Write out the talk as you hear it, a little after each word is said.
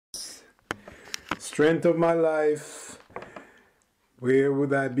Strength of my life. Where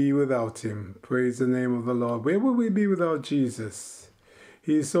would I be without him? Praise the name of the Lord. Where would we be without Jesus?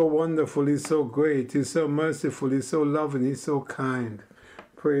 He's so wonderful. He's so great. He's so merciful. He's so loving. He's so kind.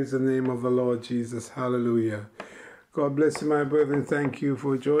 Praise the name of the Lord Jesus. Hallelujah. God bless you, my brethren. Thank you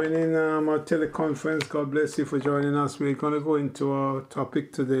for joining our teleconference. God bless you for joining us. We're going to go into our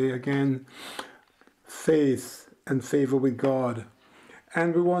topic today again, faith and favor with God.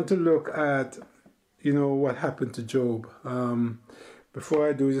 And we want to look at, what happened to Job. Before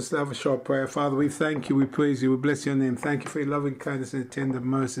I do, just have a short prayer. Father, we thank you, we praise you, we bless your name. Thank you for your loving kindness and tender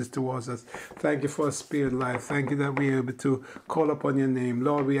mercies towards us. Thank you for a spirit life. Thank you that we are able to call upon your name.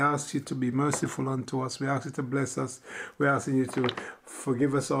 Lord, we ask you to be merciful unto us. We ask you to bless us. We're asking you to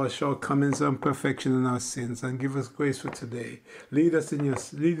forgive us our shortcomings and imperfection and our sins, and give us grace for today. Lead us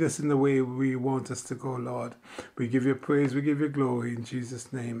in the way we want us to go, Lord. We give you praise, we give you glory in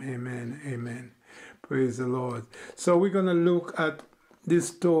Jesus' name. Amen. Amen. Praise the Lord. So we're going to look at this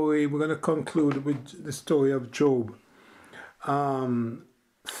story. We're going to conclude with the story of Job.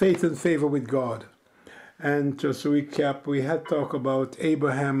 Faith and favor with God. And just to recap, we had talked about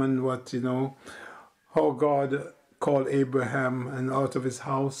Abraham and how God called Abraham and out of his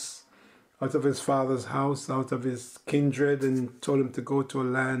house, out of his father's house, out of his kindred, and told him to go to a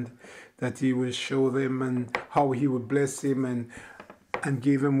land that he would show them, and how he would bless him, and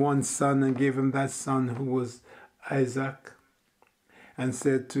gave him one son, and gave him that son who was Isaac, and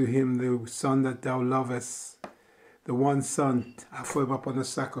said to him, the son that thou lovest, the one son, offer him upon a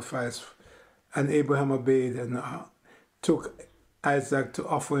sacrifice. And Abraham obeyed and took Isaac to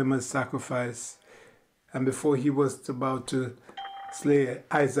offer him a sacrifice. And before he was about to slay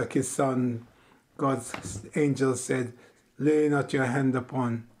Isaac, his son, God's angel said, lay not your hand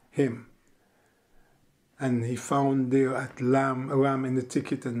upon him. And he found there a ram in the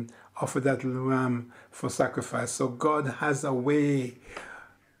thicket and offered that ram for sacrifice. So God has a way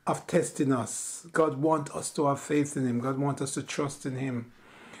of testing us. God wants us to have faith in him. God wants us to trust in him.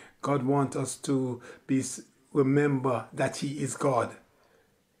 God wants us to remember that he is God.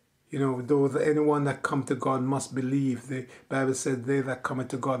 Anyone that come to God must believe. The Bible said, they that come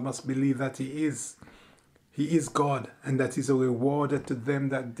to God must believe that he is God, and that he's a rewarder to them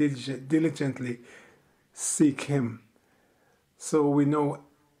that diligently seek him. So we know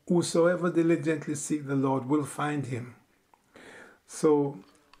whosoever diligently seek the Lord will find him. So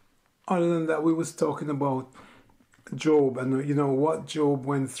other than that, we was talking about Job and what Job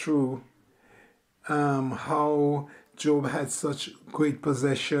went through, how Job had such great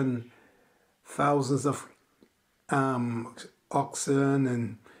possession, thousands of oxen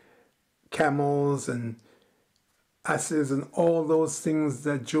and camels and asses and all those things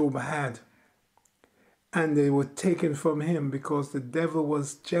that Job had. And they were taken from him because the devil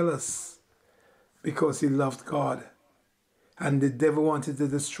was jealous, because he loved God. And the devil wanted to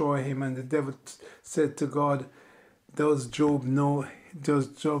destroy him. And the devil said to God, does Job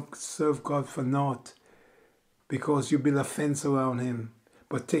serve God for naught? Because you build a fence around him.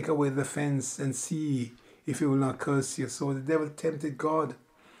 But take away the fence and see if he will not curse you. So the devil tempted God.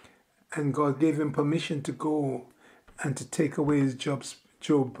 And God gave him permission to go and to take away his Job's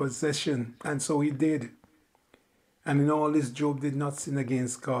possession. And so he did. And in all this, Job did not sin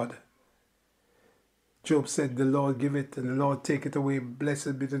against God. Job said, the Lord give it and the Lord take it away.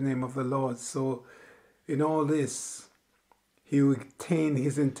 Blessed be the name of the Lord. So in all this, he retained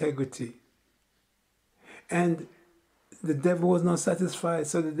his integrity. And the devil was not satisfied.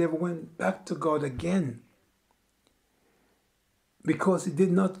 So the devil went back to God again. Because he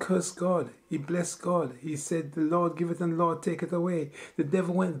did not curse God. He blessed God. He said, the Lord give it and the Lord take it away. The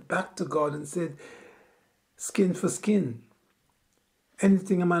devil went back to God and said, skin for skin.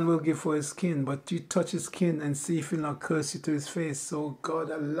 Anything a man will give for his skin, but you touch his skin and see if he'll not curse you to his face. So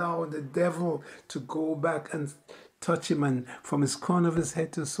God allowed the devil to go back and touch him, and from his crown of his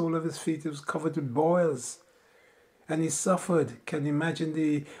head to the sole of his feet, he was covered with boils. And he suffered. Can you imagine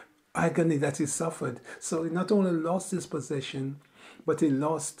the agony that he suffered? So he not only lost his possession, but he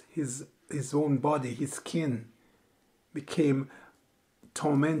lost his own body, his skin became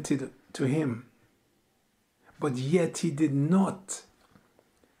tormented to him. But yet he did not.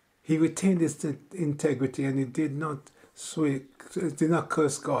 He retained his integrity, and he did not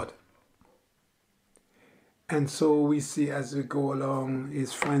curse God. And so we see as we go along,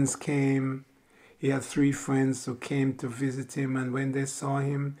 his friends came. He had 3 friends who came to visit him, and when they saw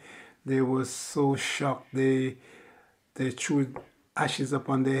him, they were so shocked. They threw ashes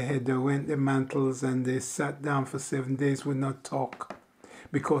upon their head, they rent their mantles, and they sat down for 7 days, would not talk.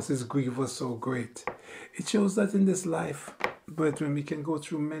 because his grief was so great. It shows that in this life, brethren, we can go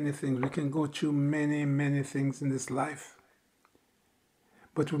through many things. We can go through many, many things in this life.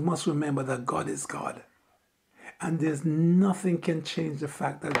 But we must remember that God is God. And there's nothing can change the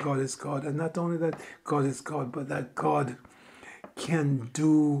fact that God is God. And not only that God is God, but that God can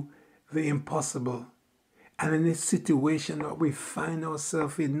do the impossible. And in this situation that we find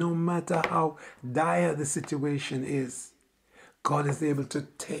ourselves in, no matter how dire the situation is, God is able to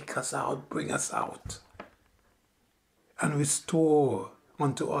take us out, bring us out, and restore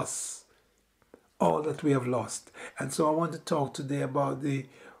unto us all that we have lost. And so I want to talk today about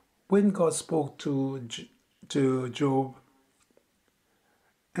when God spoke to Job,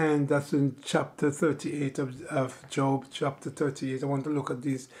 and that's in chapter 38 of Job, chapter 38. I want to look at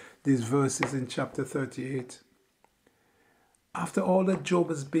these verses in chapter 38. After all that Job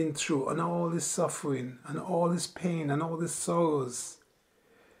has been through, and all his suffering, and all his pain, and all his sorrows,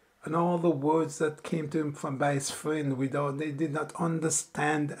 and all the words that came to him by his friend, they did not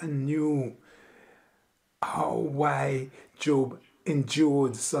understand and knew why Job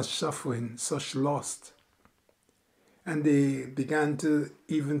endured such suffering, such loss. And they began to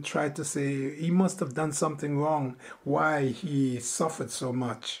even try to say he must have done something wrong, why he suffered so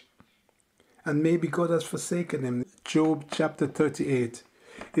much. And maybe God has forsaken him. Job chapter 38.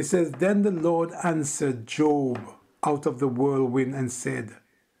 It says, Then the Lord answered Job out of the whirlwind and said,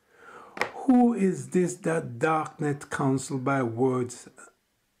 Who is this that darkeneth counsel by words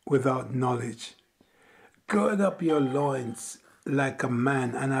without knowledge? Gird up your loins like a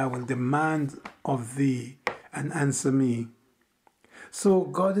man, and I will demand of thee, and answer me. So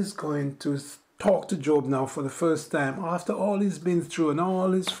God is going to talk to Job now for the first time after all he's been through, and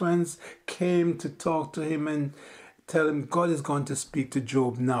all his friends came to talk to him and tell him God is going to speak to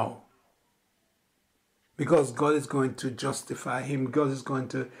Job now, because God is going to justify him. God is going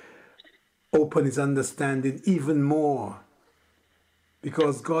to open his understanding even more,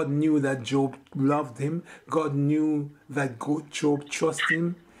 because God knew that Job loved him. God knew that Job trusted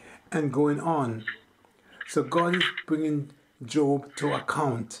him, and going on. So God is bringing Job to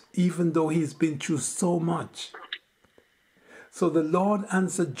account, even though he's been through so much. So the Lord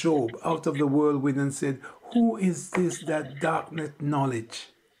answered Job out of the whirlwind and said, Who is this that darkeneth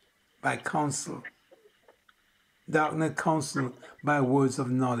knowledge by counsel? Darkeneth counsel by words of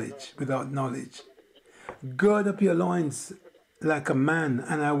knowledge, without knowledge. Gird up your loins like a man,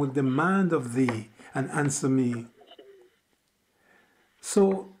 and I will demand of thee, and answer me.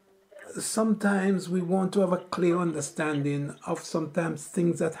 So sometimes we want to have a clear understanding of sometimes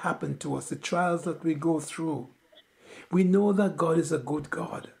things that happen to us, the trials that we go through. We know that God is a good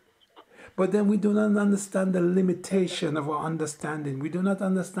God, but then we do not understand the limitation of our understanding. We do not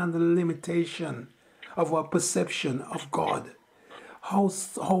understand the limitation of our perception of God, how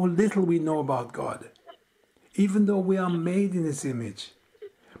little we know about God, even though we are made in His image.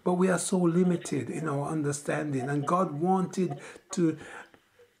 But we are so limited in our understanding, and God wanted to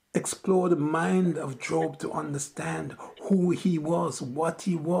explore the mind of Job to understand who he was, what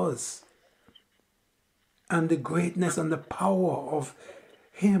he was, and the greatness and the power of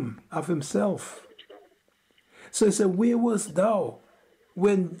himself. So he said, Where was thou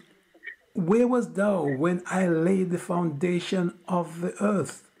when I laid the foundation of the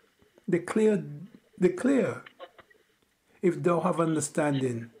earth? Declare, if thou have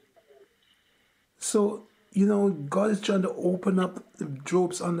understanding. So, God is trying to open up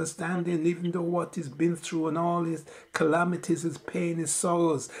Job's understanding, even though what he's been through and all his calamities, his pain, his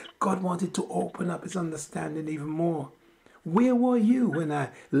sorrows. God wanted to open up his understanding even more. Where were you when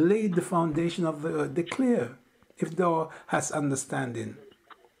I laid the foundation of the earth? Declare, if thou hast understanding.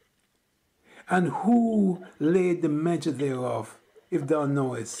 And who laid the measure thereof, if thou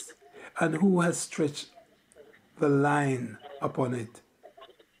knowest? And who has stretched the line upon it?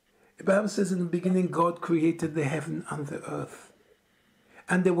 The Bible says in the beginning, God created the heaven and the earth.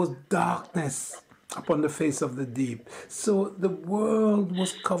 And there was darkness upon the face of the deep. So the world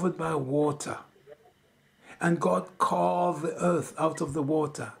was covered by water. And God called the earth out of the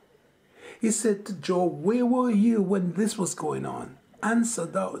water. He said to Job, Where were you when this was going on? Answer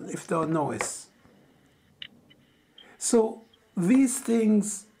thou, if thou knowest. So these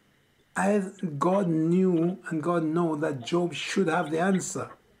things, God knew and God know that Job should have the answer.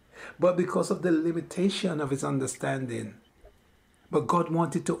 But because of the limitation of his understanding. But God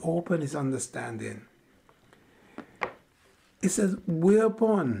wanted to open his understanding. It says,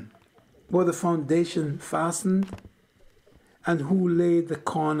 Whereupon were the foundation fastened, and who laid the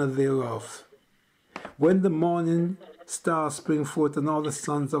corner thereof? When the morning stars spring forth, and all the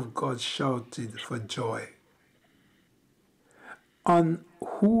sons of God shouted for joy. On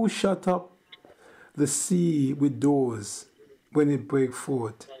who shut up the sea with doors when it brake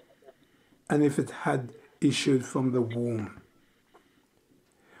forth, and if it had issued from the womb?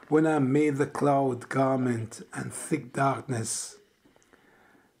 When I made the cloud garment and thick darkness,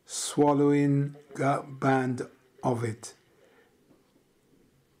 swallowing band of it,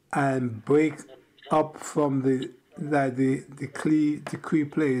 and break up from the decree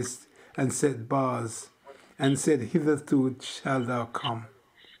place, and set bars, and said, hitherto shalt thou come,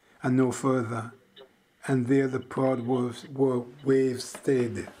 and no further. And there the proud waves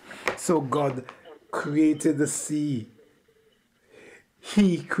stayed. So God created the sea.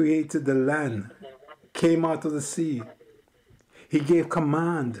 He created the land, came out of the sea. He gave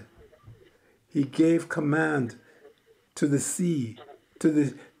command. He gave command to the sea, to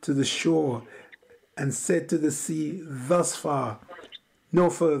the shore, and said to the sea, thus far, no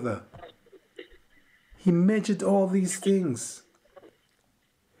further. He measured all these things.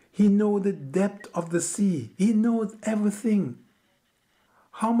 He knows the depth of the sea. He knows everything.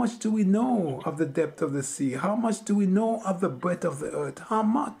 How much do we know of the depth of the sea? How much do we know of the breadth of the earth? How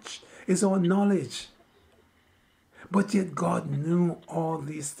much is our knowledge? But yet God knew all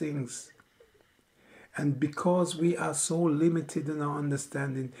these things. And because we are so limited in our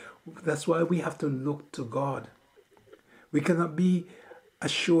understanding, that's why we have to look to God. We cannot be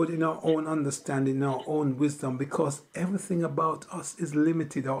assured in our own understanding, in our own wisdom, because everything about us is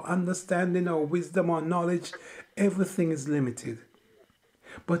limited. Our understanding, our wisdom, our knowledge, everything is limited.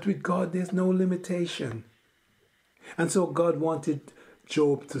 But with God, there's no limitation. And so God wanted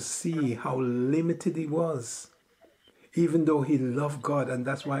Job to see how limited he was, even though he loved God, and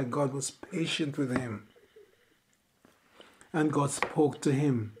that's why God was patient with him. And God spoke to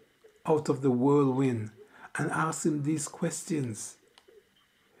him out of the whirlwind and asked him these questions.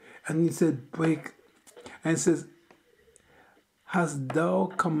 And he said, and he says, hast thou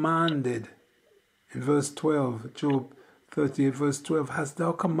commanded, in verse 12, Job 38, verse 12, hast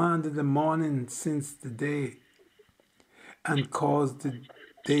thou commanded the morning since the day, and caused the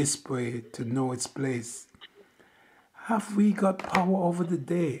dayspray to know its place? Have we got power over the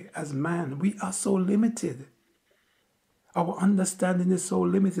day as man? We are so limited. Our understanding is so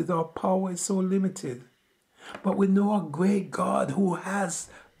limited. Our power is so limited. But we know a great God who has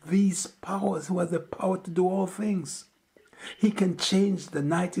these powers, who has the power to do all things. He can change the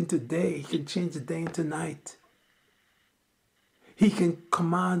night into day. He can change the day into night. He can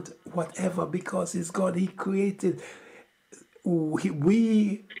command whatever because he's God. He created.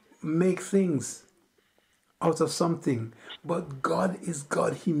 We make things out of something, but God is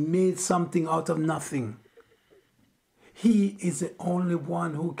God. He made something out of nothing. He is the only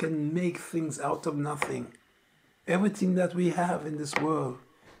one who can make things out of nothing. Everything that we have in this world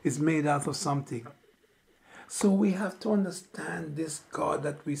is made out of something. So we have to understand this God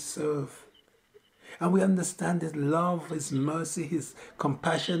that we serve. And we understand His love, His mercy, His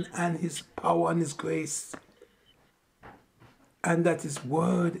compassion, and His power and His grace. And that His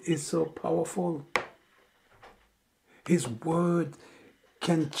word is so powerful. His word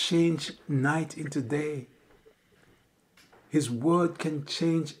can change night into day. His word can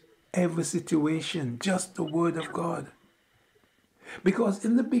change every situation, just the word of God. Because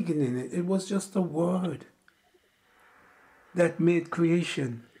in the beginning, it was just a word that made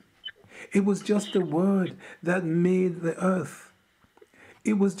creation. It was just a word that made the earth.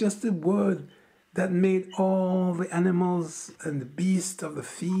 It was just a word that made all the animals and the beasts of the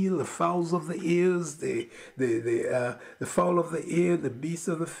field, the fowls of the ears, the fowl of the air, the beasts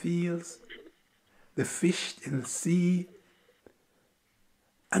of the fields, the fish in the sea.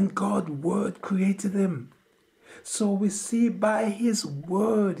 And God's word created them. So we see by His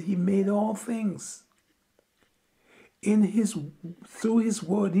word He made all things. Through His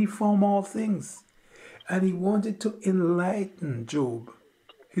word He formed all things. And He wanted to enlighten Job,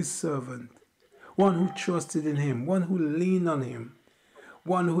 His servant, one who trusted in Him, one who leaned on Him,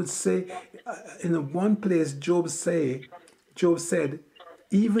 one who would say, in one place Job said,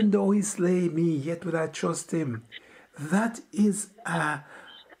 even though He slay me, yet would I trust Him. That is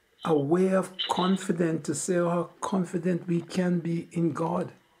a way of confident to say how confident we can be in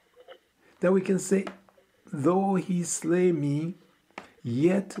God. That we can say, though He slay me,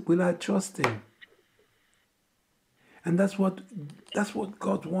 yet will I trust Him. And that's what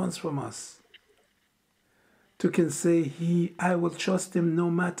God wants from us. To can say, I will trust Him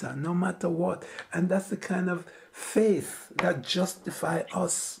no matter what. And that's the kind of faith that justifies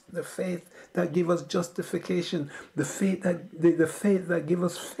us, the faith that gives us justification, the faith that gives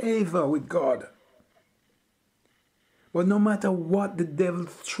us favor with God. But no matter what the devil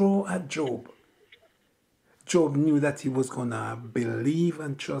throw at Job Job knew that he was going to believe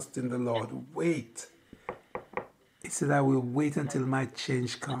and trust in the Lord. Wait. He said, I will wait until my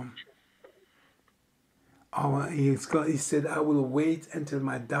change come. Or he said, I will wait until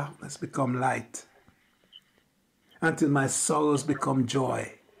my darkness become light. Until my sorrows become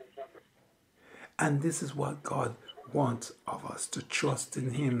joy. And this is what God wants of us, to trust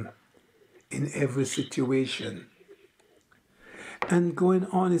in him in every situation. And going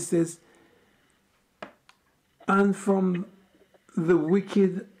on, it says, and from the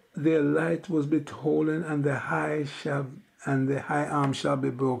wicked their light was withholden, and the high arm shall be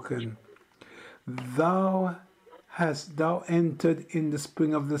broken. Hast thou entered in the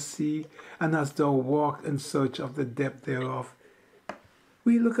spring of the sea, and hast thou walked in search of the depth thereof?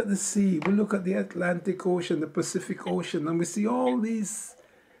 We look at the sea, we look at the Atlantic Ocean, the Pacific Ocean, and we see all these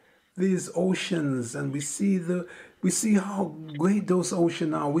oceans, and we see how great those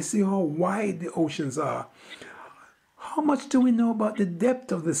oceans are. We see how wide the oceans are. How much do we know about the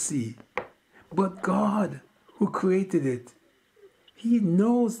depth of the sea? But God, who created it, he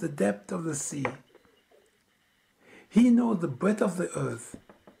knows the depth of the sea. He knows the breadth of the earth.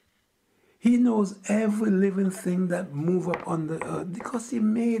 He knows every living thing that moves up on the earth because he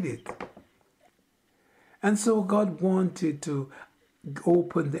made it. And so God wanted to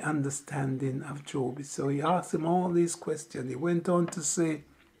open the understanding of Job. So he asked him all these questions. He went on to say,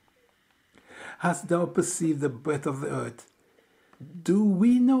 hast thou perceived the breadth of the earth? Do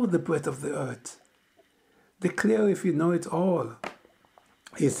we know the breadth of the earth? Declare if you know it all.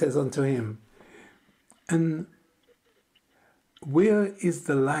 He says unto him, and where is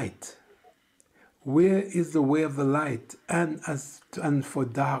the light? Where is the way of the light? And for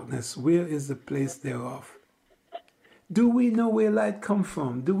darkness, where is the place thereof? Do we know where light comes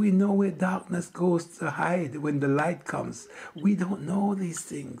from? Do we know where darkness goes to hide when the light comes? We don't know these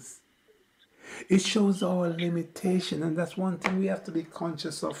things. It shows our limitation, and that's one thing we have to be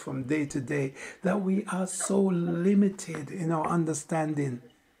conscious of from day to day, that we are so limited in our understanding.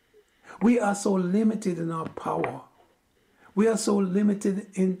 We are so limited in our power. We are so limited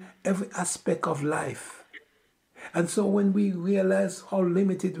in every aspect of life. And so when we realize how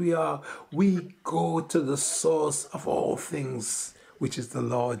limited we are, we go to the source of all things, which is the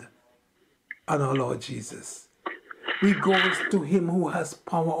Lord and our Lord Jesus. We go to him who has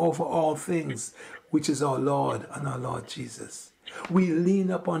power over all things, which is our Lord and our Lord Jesus. We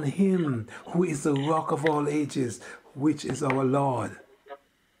lean upon him who is the rock of all ages, which is our Lord.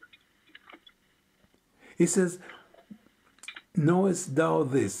 He says, knowest thou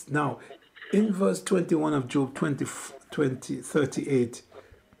this? Now, in verse 21 of Job 38,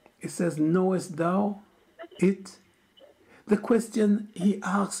 it says, knowest thou it? The question he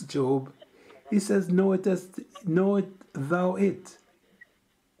asks Job, he says, knowest thou it?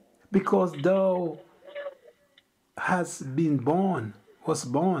 Because thou hast was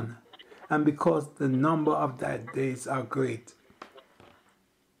born, and because the number of thy days are great.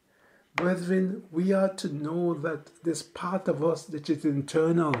 Brethren, we are to know that this part of us which is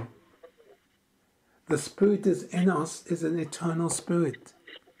internal, the spirit is in us, is an eternal spirit.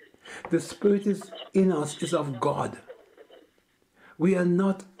 The spirit is in us is of God. We are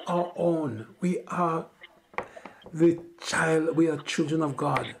not our own. We are children of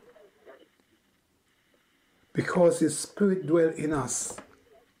God. Because his spirit dwells in us.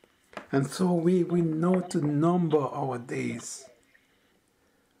 And so we know to number our days.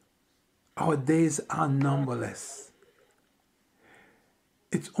 Our days are numberless.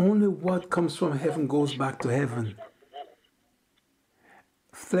 It's only what comes from heaven goes back to heaven.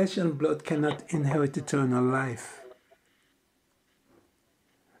 Flesh and blood cannot inherit eternal life.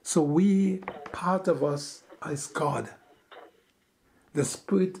 So part of us is God. The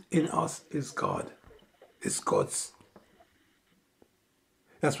spirit in us is God. It's God's.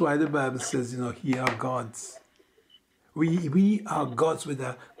 That's why the Bible says, ye are gods. We are gods with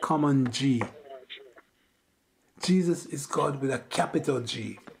a common G. Jesus is God with a capital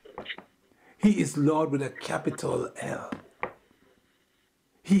G. He is Lord with a capital L.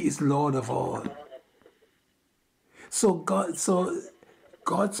 He is Lord of all. So God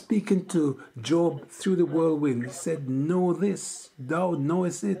speaking to Job through the whirlwind, he said, know this, thou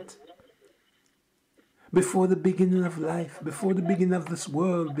knowest it. Before the beginning of life, before the beginning of this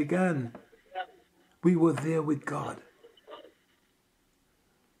world began, we were there with God.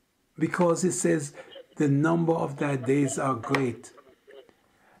 Because it says, the number of thy days are great.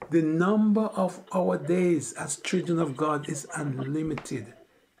 The number of our days as children of God is unlimited.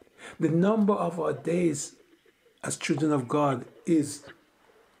 The number of our days as children of God is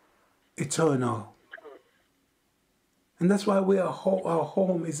eternal. And that's why our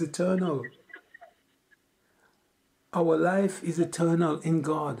home is eternal. Our life is eternal in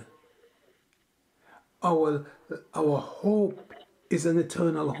God. Our hope is an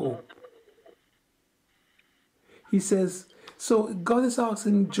eternal hope. He says, so God is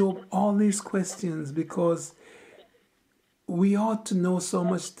asking Job all these questions because we ought to know so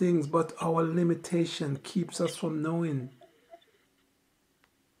much things, but our limitation keeps us from knowing.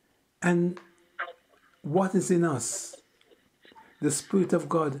 And what is in us? The Spirit of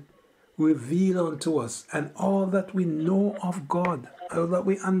God reveal unto us, and all that we know of God, all that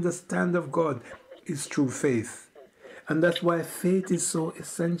we understand of God is through faith. And that's why faith is so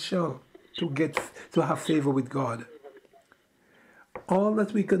essential to have favor with God. All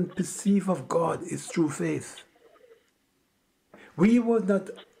that we can perceive of God is through faith. We were not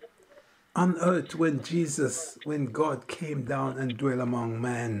on earth when God came down and dwelt among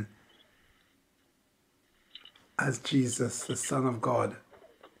man as Jesus, the Son of God.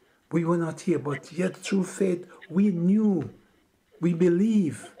 We were not here, but yet through faith we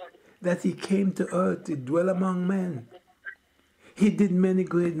believe that he came to earth to dwell among men. He did many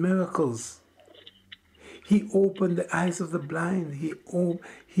great miracles. He opened the eyes of the blind. He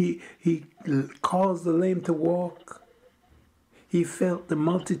caused the lame to walk. He felt the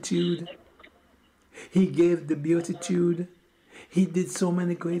multitude. He gave the beatitude. He did so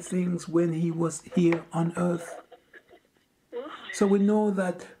many great things when he was here on earth. So we know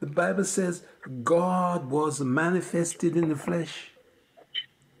that the Bible says God was manifested in the flesh.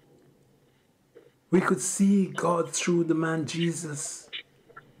 We could see God through the man Jesus.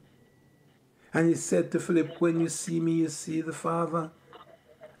 And he said to Philip, when you see me, you see the Father.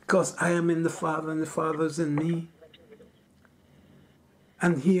 Because I am in the Father and the Father is in me.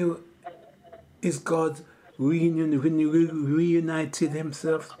 And here is God reunited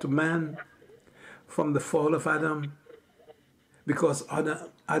himself to man from the fall of Adam. Because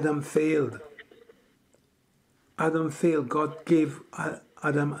Adam failed. Adam failed. God gave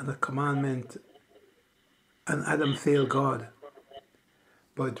Adam a commandment. And Adam failed God.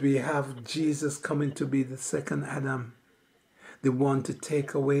 But we have Jesus coming to be the second Adam. The one to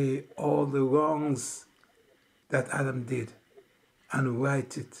take away all the wrongs that Adam did. And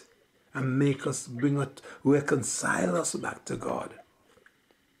right it. And make us, reconcile us back to God.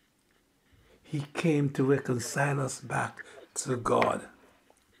 He came to reconcile us back to God.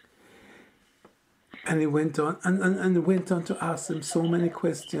 And he went on and went on to ask him so many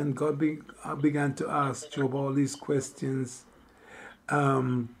questions. God began to ask Job all these questions.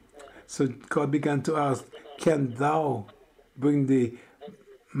 So God began to ask, can thou bring the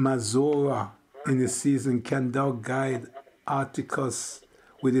Mazorah in the season? Can thou guide Articus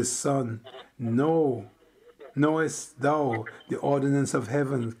with his son? No. Knowest thou the ordinance of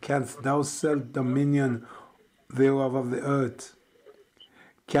heaven? Canst thou sell dominion thereof of the earth?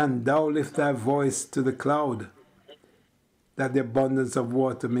 Can thou lift thy voice to the cloud, that the abundance of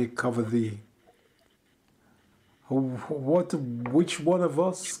water may cover thee? Which one of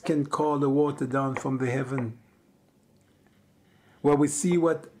us can call the water down from the heaven? Well, we see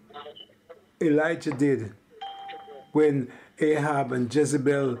what Elijah did when Ahab and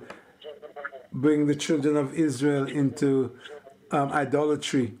Jezebel bring the children of Israel into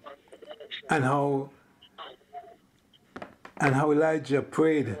idolatry, and how Elijah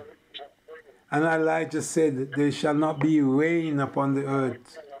prayed. And Elijah said, there shall not be rain upon the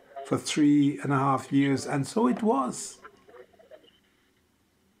earth for 3.5 years. And so it was.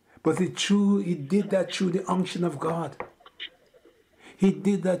 But he did that through the unction of God. He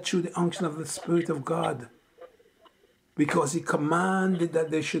did that through the unction of the Spirit of God. Because he commanded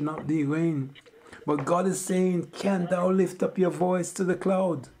that there should not be rain. But God is saying, can thou lift up your voice to the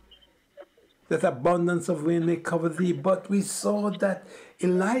cloud, that abundance of rain may cover thee? But we saw that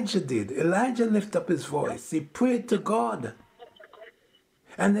Elijah did. Elijah lifted up his voice. He prayed to God.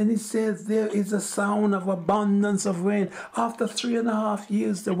 And then he says, there is a sound of abundance of rain. After 3.5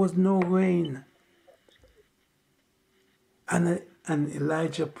 years, there was no rain. And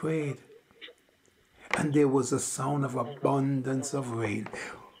Elijah prayed. And there was a sound of abundance of rain.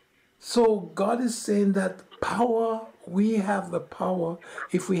 So God is saying that power, we have the power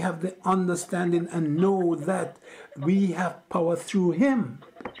if we have the understanding and know that we have power through him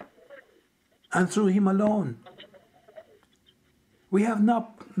and through him alone. We have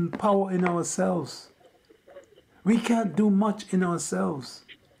not power in ourselves. We can't do much in ourselves.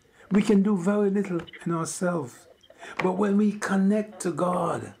 We can do very little in ourselves. But when we connect to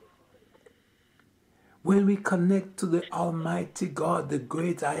God, when we connect to the Almighty God, the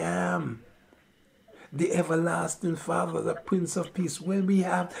great I am, the everlasting Father, the Prince of Peace, when we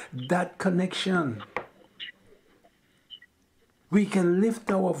have that connection, we can lift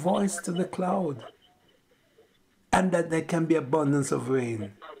our voice to the cloud. and that there can be abundance of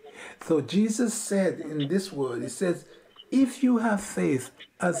rain. So Jesus said in this word, he says, if you have faith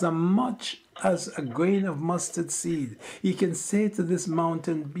as much as a grain of mustard seed, you can say to this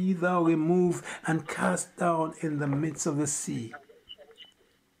mountain, be thou removed and cast down in the midst of the sea.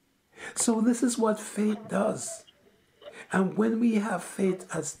 So this is what faith does. And when we have faith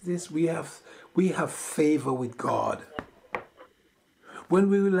as this, we have favor with God. When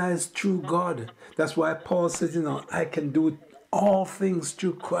we realize through God, that's why Paul says, I can do all things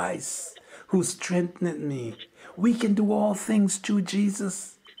through Christ who strengthened me. We can do all things through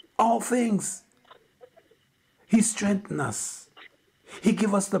Jesus. All things. He strengthened us. He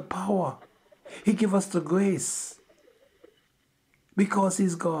gave us the power. He gave us the grace. Because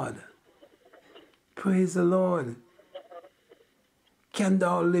he's God. Praise the Lord. Can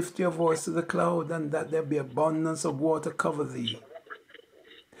thou lift your voice to the cloud, and that there be abundance of water cover thee?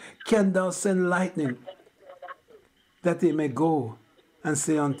 Can thou send lightning, that they may go and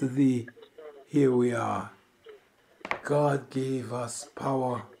say unto thee, here we are. God gave us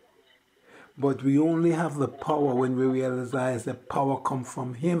power, but we only have the power when we realize that power comes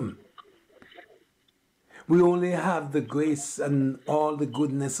from him. We only have the grace and all the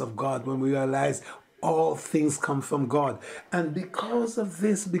goodness of God when we realize all things come from God. And because of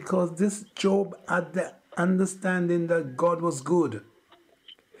this, because this Job had the understanding that God was good,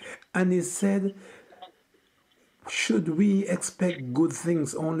 and he said, should we expect good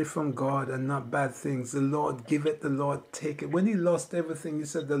things only from God and not bad things? The Lord give it, the Lord take it. When he lost everything, he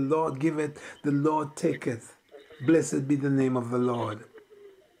said, the Lord give it, the Lord take it. Blessed be the name of the Lord.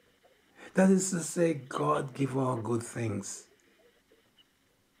 That is to say, God give all good things.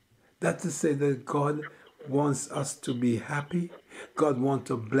 That is to say that God wants us to be happy. God wants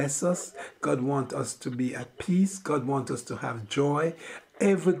to bless us. God wants us to be at peace. God wants us to have joy.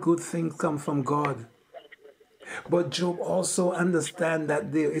 Every good thing comes from God. But Job also understands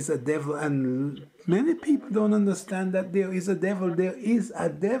that there is a devil, and many people don't understand that there is a devil. There is a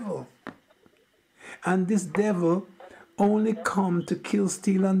devil. And this devil only comes to kill,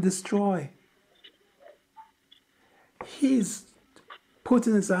 steal, and destroy. He's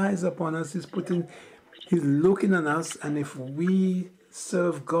putting his eyes upon us. He's looking at us, and if we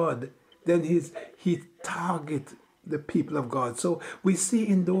serve God, then he targets the people of God. So we see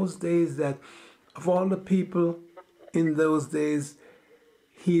in those days that of all the people in those days,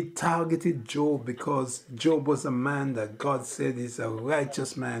 he targeted Job because Job was a man that God said is a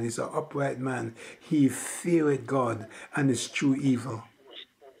righteous man, he's an upright man. He feared God and eschewed evil.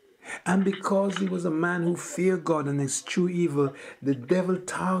 And because he was a man who feared God and eschewed evil, the devil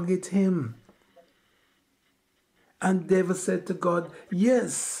targeted him. And the devil said to God,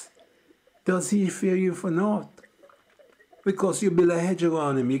 yes, does he fear you for naught? Because you build a hedge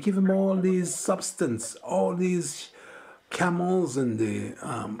around him. You give him all these substance, all these camels and the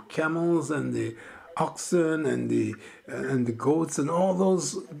oxen and the goats and all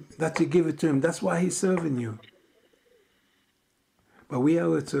those that you give it to him. That's why he's serving you. But we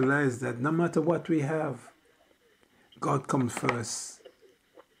have to realize that no matter what we have, God comes first.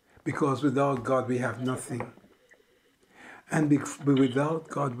 Because without God we have nothing. And without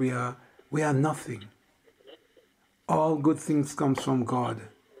God we are nothing. All good things come from God.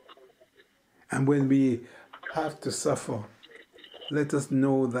 And when we have to suffer, let us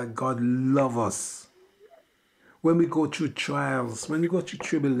know that God loves us. When we go through trials, when we go through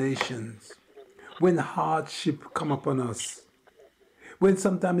tribulations, when hardship come upon us, when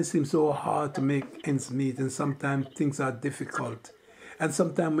sometimes it seems so hard to make ends meet, and sometimes things are difficult, and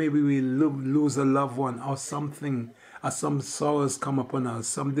sometimes maybe we lose a loved one or something, or some sorrows come upon us,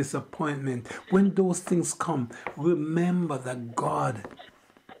 some disappointment. When those things come, remember that God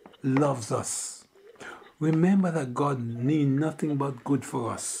loves us. Remember that God needs nothing but good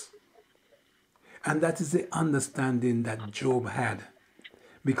for us. And that is the understanding that Job had,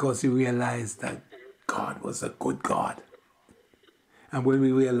 because he realized that God was a good God. And when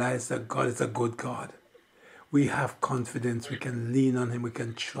we realize that God is a good God, we have confidence, we can lean on him, we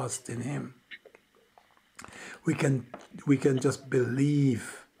can trust in him. We can just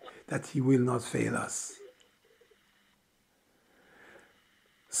believe that he will not fail us.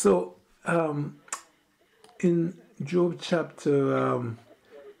 So in Job chapter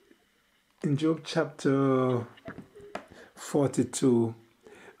 42,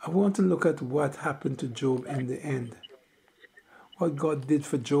 I want to look at what happened to Job in the end. What God did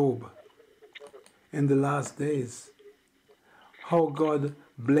for Job in the last days. How God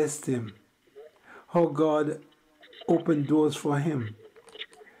blessed him. How God opened doors for him.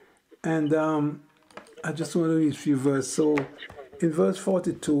 And I just want to read a few verses. So in verse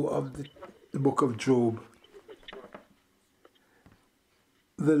 42 of the book of Job,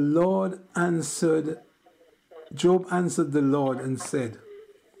 the Lord answered, Job answered the Lord and said,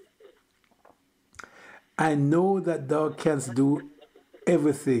 I know that thou canst do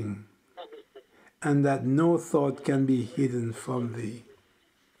everything, and that no thought can be hidden from thee.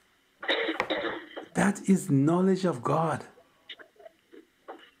 That is knowledge of God.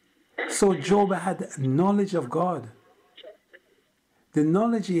 So Job had knowledge of God. The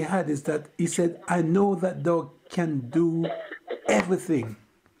knowledge he had is that he said, I know that thou can do everything.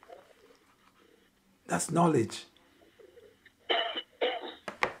 That's knowledge.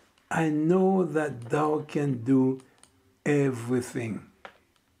 I know that thou can do everything.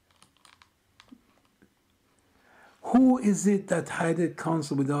 Who is it that hideth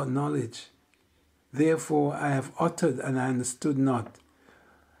counsel without knowledge? Therefore I have uttered and I understood not.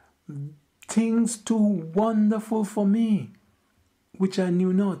 Things too wonderful for me, which I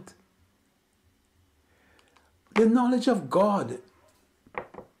knew not. The knowledge of God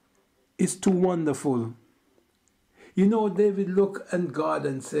is too wonderful. You know, David looked at God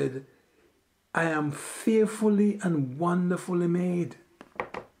and said, I am fearfully and wonderfully made.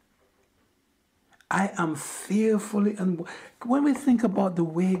 I am fearfully and... When we think about the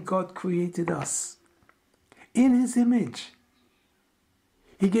way God created us, in His image,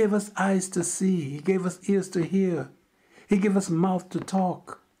 He gave us eyes to see, He gave us ears to hear, He gave us mouth to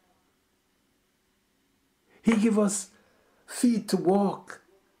talk, He gave us feet to walk,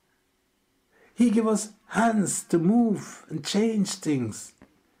 He gave us hands to move and change things.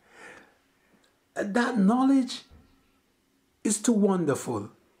 That knowledge is too wonderful.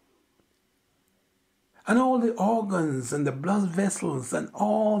 And all the organs and the blood vessels and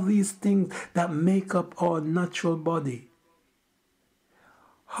all these things that make up our natural body.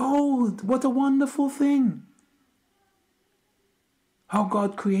 What a wonderful thing. How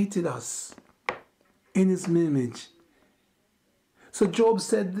God created us in His image. So Job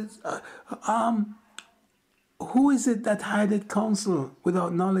said, who is it that hideth counsel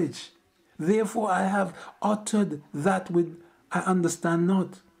without knowledge? Therefore I have uttered that which I understand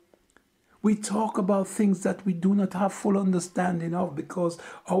not. We talk about things that we do not have full understanding of because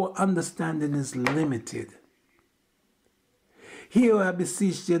our understanding is limited. Here I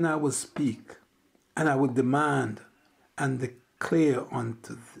beseech thee, and I will speak, and I will demand and declare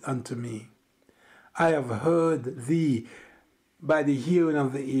unto me. I have heard thee by the hearing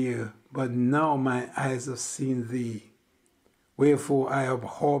of the ear, but now my eyes have seen thee. Wherefore I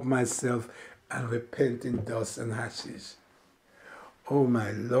abhor myself and repent in dust and ashes. Oh my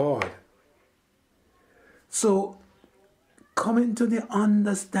Lord. So, coming to the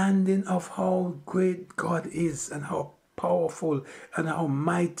understanding of how great God is and how powerful and how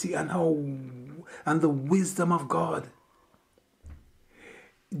mighty and the wisdom of God.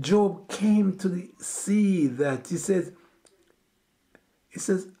 Job came to see that he says,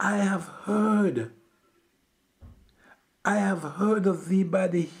 I have heard of thee by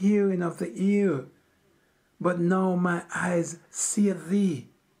the hearing of the ear, but now my eyes see thee.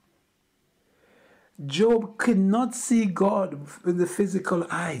 Job could not see God with the physical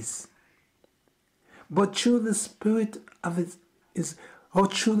eyes, but through the spirit of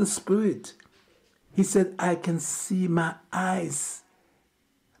through the spirit, he said, I can see my eyes.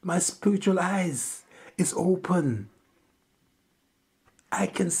 My spiritual eyes is open. I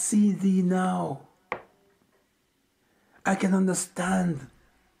can see thee now. I can understand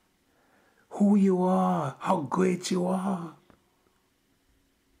who you are, how great you are,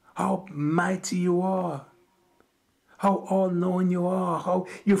 how mighty you are, how all-knowing you are, how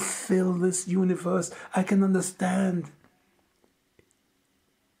you fill this universe. I can understand.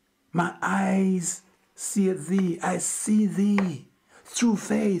 My eyes see thee. I see thee through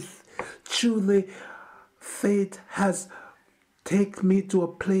faith. Truly, faith has taken me to a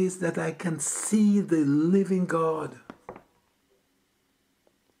place that I can see the living God.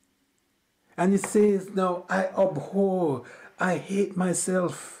 And he says, now I abhor, I hate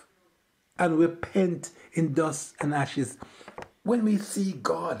myself, and repent in dust and ashes. When we see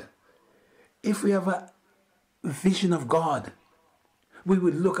God, if we have a vision of God, we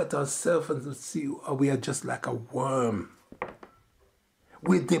would look at ourselves and see we are just like a worm.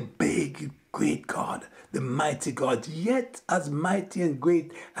 With the big, great God, the mighty God, yet as mighty and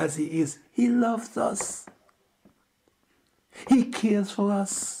great as He is, He loves us. He cares for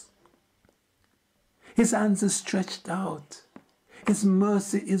us. His hands are stretched out. His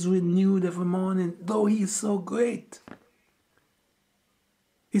mercy is renewed every morning, though He is so great.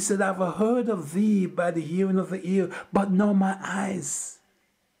 He said, I've heard of thee by the hearing of the ear, but now my eyes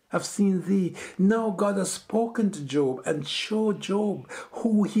have seen thee. Now God has spoken to Job and showed Job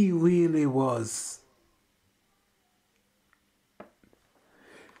who he really was.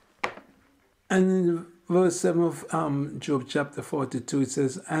 And in verse 7 of Job chapter 42, it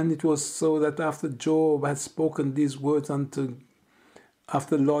says, "And it was so that after Job had spoken these words after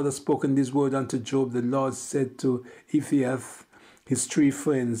the Lord had spoken these words unto Job, the Lord said to Ephiath, his three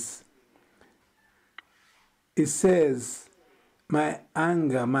friends," it says, "My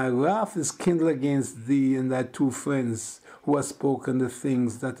anger, my wrath is kindled against thee and thy two friends, who have spoken the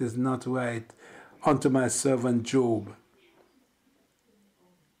things that is not right unto my servant Job.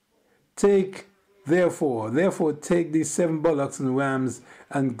 Therefore take these 7 bullocks and rams,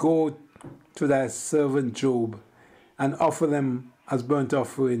 and go to thy servant Job, and offer them as burnt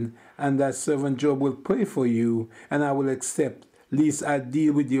offering, and thy servant Job will pray for you, and I will accept, lest I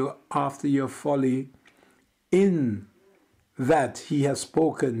deal with you after your folly, in that he has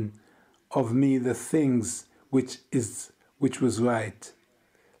spoken of me the things which was right.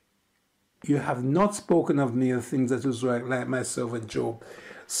 You have not spoken of me the things that was right, like my servant Job."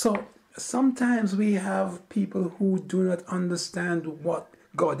 So sometimes we have people who do not understand what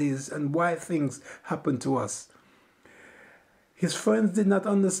God is and why things happen to us. His friends did not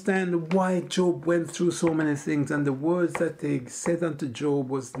understand why Job went through so many things, and the words that they said unto Job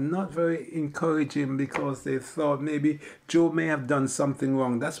was not very encouraging, because they thought maybe Job may have done something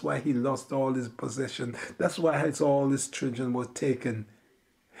wrong. That's why he lost all his possession. That's why all his children were taken.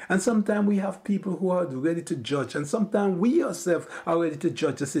 And sometimes we have people who are ready to judge, and sometimes we ourselves are ready to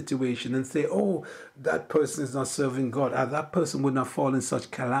judge a situation and say, "Oh, that person is not serving God, or that person would not fall in such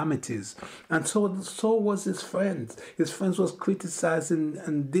calamities." And so was his friends. His friends was criticizing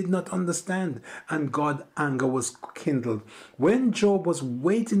and did not understand, and God's anger was kindled. When Job was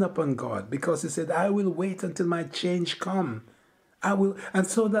waiting upon God, because he said, "I will wait until my change come. I will," and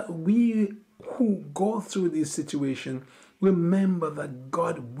so that we who go through this situation remember that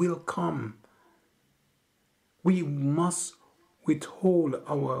God will come. We must withhold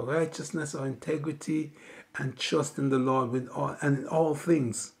our righteousness, our integrity, and trust in the Lord and in all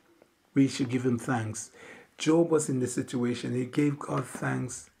things. We should give him thanks. Job was in this situation. He gave God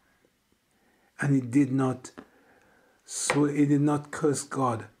thanks, and he did not curse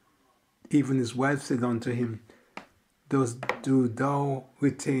God. Even his wife said unto him, "Do thou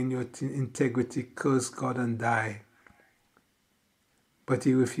retain your integrity, curse God and die." But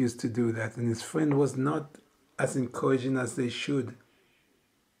he refused to do that, and his friend was not as encouraging as they should.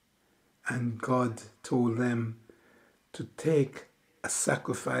 And God told them to take a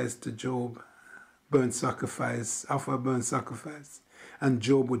sacrifice to Job, offer a burnt sacrifice, and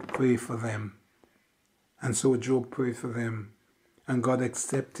Job would pray for them. And so Job prayed for them, and God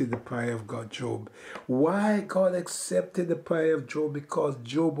accepted the prayer of Job. Why God accepted the prayer of Job? Because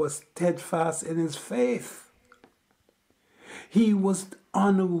Job was steadfast in his faith. He was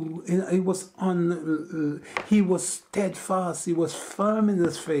steadfast. He was firm in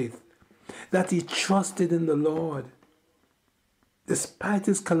his faith, that he trusted in the Lord. Despite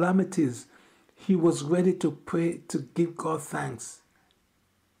his calamities, he was ready to pray, to give God thanks.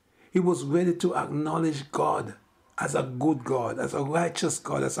 He was ready to acknowledge God as a good God, as a righteous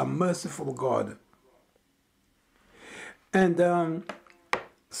God, as a merciful God. And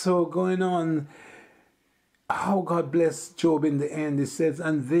so going on, how God blessed Job in the end, it says,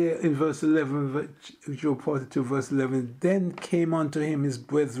 and there in verse 11, Job 42, verse 11, "Then came unto him his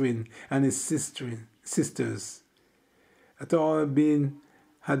brethren and his sisters, that all had been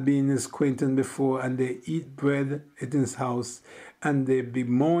his acquaintance before, and they eat bread in his house, and they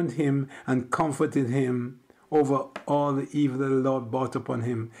bemoaned him and comforted him over all the evil that the Lord brought upon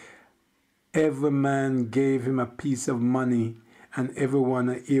him. Every man gave him a piece of money, and every one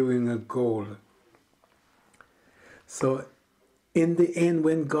an earring of gold." So in the end,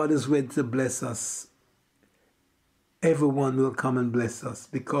 when God is ready to bless us, everyone will come and bless us,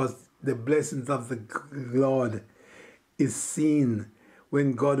 because the blessings of the Lord is seen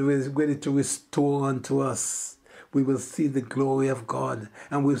when God is ready to restore unto us. We will see the glory of God,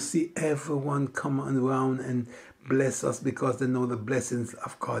 and we'll see everyone come around and bless us, because they know the blessings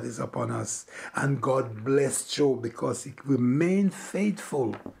of God is upon us. And God blessed Job because he remained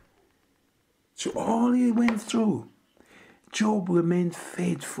faithful to all he went through. Job remained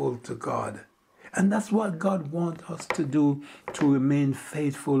faithful to God. And that's what God wants us to do, to remain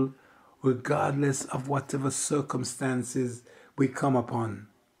faithful regardless of whatever circumstances we come upon.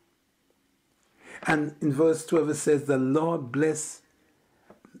 And in verse 12 it says, the Lord blessed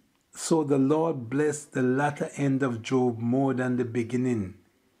the latter end of Job more than the beginning.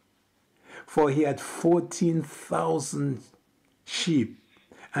 For he had 14,000 sheep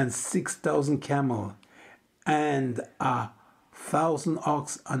and 6,000 camel and 1,000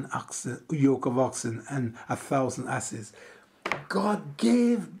 yoke of oxen and 1,000 asses. God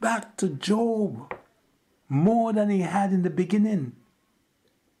gave back to Job more than he had in the beginning.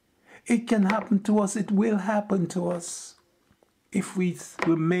 It can happen to us. It will happen to us if we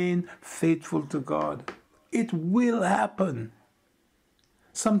remain faithful to God. It will happen.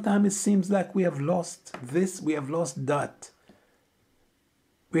 Sometimes it seems like we have lost this, we have lost that.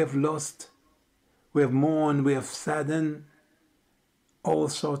 We have mourned, we have saddened. All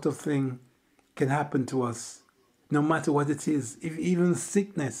sorts of things can happen to us, no matter what it is. If even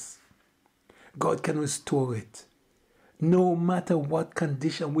sickness, God can restore it. No matter what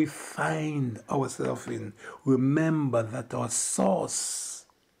condition we find ourselves in, remember that our source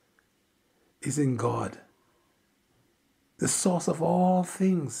is in God. The source of all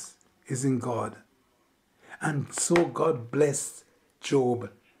things is in God. And so God blessed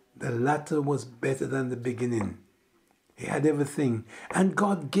Job. The latter was better than the beginning. He had everything. And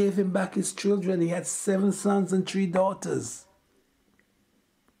God gave him back his children. He had 7 sons and 3 daughters.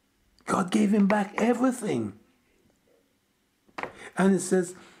 God gave him back everything. And it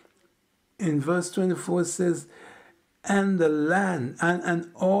says, in verse 24, it says, and the land, and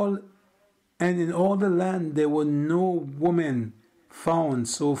in all the land there were no women found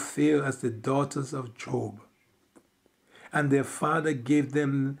so fair as the daughters of Job. And their father gave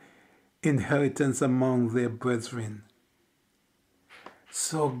them inheritance among their brethren.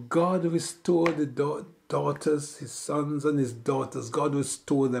 So God restored the daughters, his sons and his daughters. God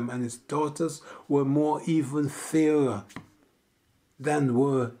restored them, and his daughters were more even fairer than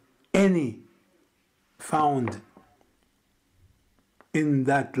were any found in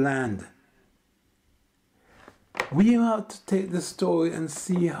that land. We have to take the story and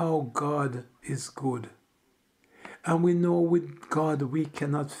see how God is good. And we know with God we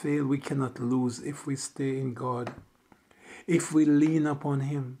cannot fail, we cannot lose if we stay in God. If we lean upon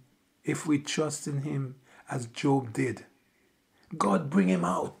him, if we trust in him as Job did. God bring him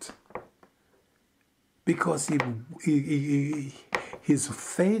out. Because his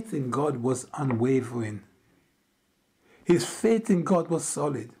faith in God was unwavering. His faith in God was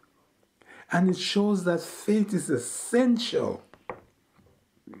solid. And it shows that faith is essential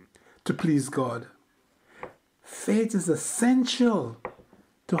to please God. Faith is essential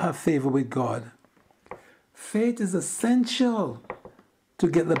to have favor with God. Faith is essential to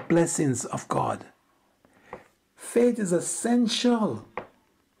get the blessings of God. Faith is essential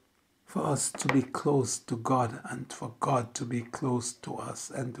for us to be close to God and for God to be close to us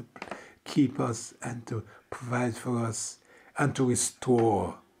and to keep us and to provide for us and to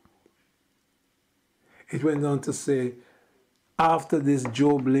restore. It went on to say, after this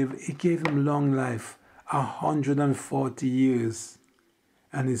Job lived, he gave him long life, 140 years.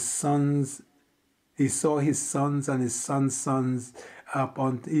 And his sons, he saw his sons and his sons' sons up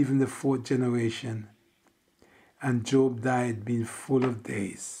on even the 4th generation. And Job died being full of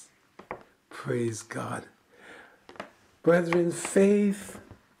days. Praise God. Brethren, faith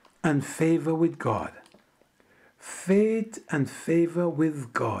and favor with God. Faith and favor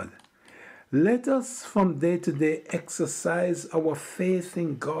with God. Let us from day to day exercise our faith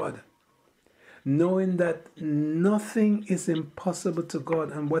in God, knowing that nothing is impossible to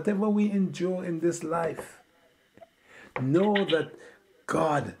God. And whatever we endure in this life, know that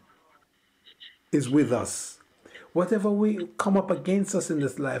God is with us. Whatever we come up against us in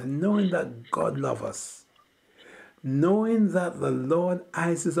this life, knowing that God loves us, knowing that the Lord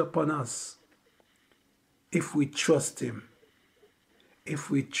eyes is upon us, if we trust him.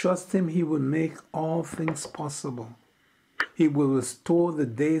 If we trust him, he will make all things possible. He will restore the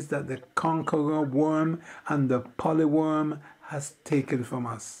days that the conqueror worm and the polyworm has taken from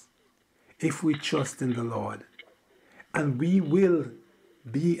us. If we trust in the Lord. And we will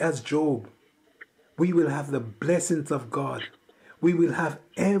be as Job. We will have the blessings of God. We will have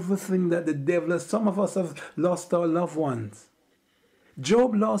everything that the devil has. Some of us have lost our loved ones.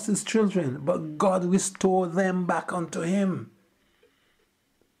 Job lost his children, but God restored them back unto him.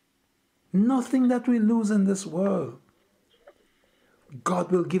 Nothing that we lose in this world,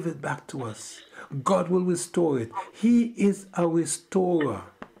 God will give it back to us. God will restore it. He is a restorer.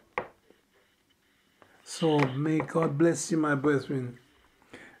 So may God bless you, my brethren,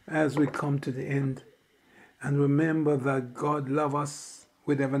 as we come to the end. And remember that God loves us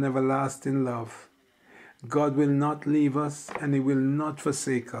with an everlasting love. God will not leave us and he will not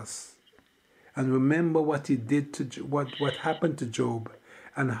forsake us. And remember what he did to what happened to Job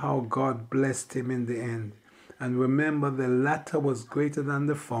and how God blessed him in the end. And remember the latter was greater than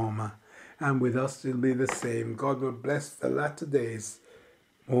the former. And with us it will be the same. God will bless the latter days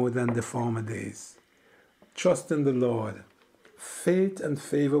more than the former days. Trust in the Lord. Faith and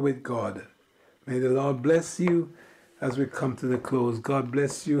favor with God. May the Lord bless you as we come to the close. God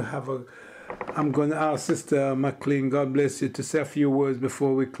bless you. I'm going to ask Sister McLean, God bless you, to say a few words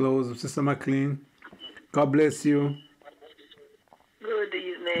before we close. Sister McLean, God bless you. Good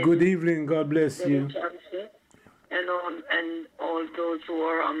evening. Good evening. God bless you. And all those who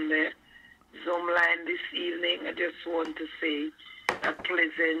are on the Zoom line this evening, I just want to say a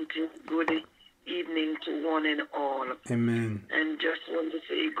pleasant, good evening to one and all. Amen. And just want to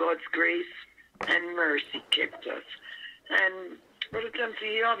say God's grace and mercy kept us. And Brother Thompson,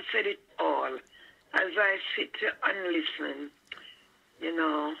 you have said it all. As I sit and listen, you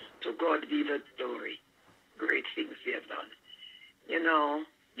know, to God be the glory. Great things He has done. You know,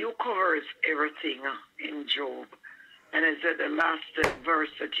 you covers everything in Job. And I said the last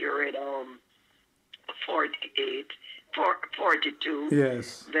verse that you read, 42,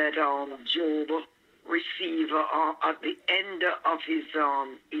 yes, that Job received at the end of his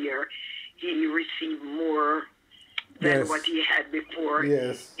year, he received more than yes, what he had before.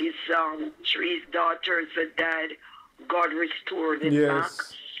 Yes. His 3 daughters that died, God restored him yes, back.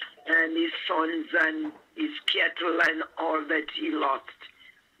 And his sons and his cattle and all that he lost,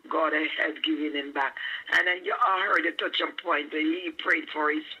 God had given him back. And then I heard a touch of point that he prayed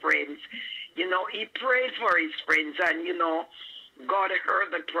for his friends. You know, he prayed for his friends, and, you know, God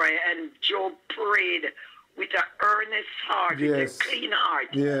heard the prayer, and Job prayed with an earnest heart, yes, with a clean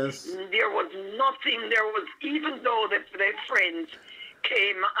heart. Yes. There was nothing, even though their friends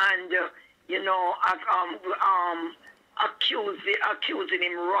came and, you know, accusing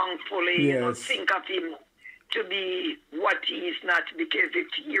him wrongfully, yes, you know, think of him to be what he is not, because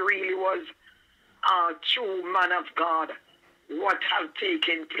if he really was a true man of God, what have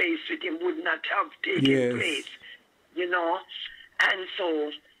taken place with him would not have taken yes, place, you know.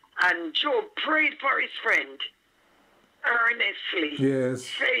 And Job prayed for his friend earnestly, yes,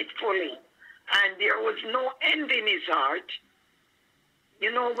 faithfully, and there was no end in his heart.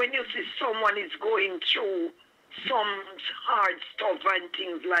 You know, when you see someone is going through some hard stuff and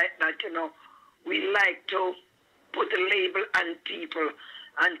things like that, you know, we like to put a label on people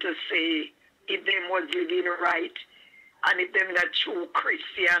and to say if them was living right and if them not true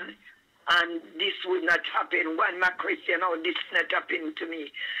Christian and this would not happen. Why am I Christian? Oh, this not happening to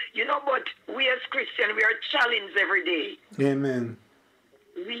me. You know, but we as Christians, we are challenged every day. Amen.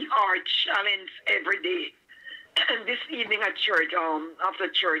 We are challenged every day. And this evening at church, after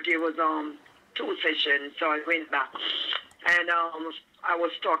church, it was 2 sessions, so I went back. And I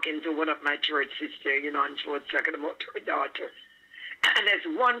was talking to one of my church sisters, you know, and she was talking about her daughter. And there's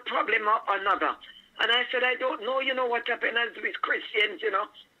one problem or another. And I said, I don't know, you know, what happens with Christians, you know.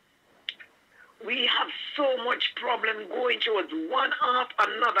 We have so much problem going towards one half,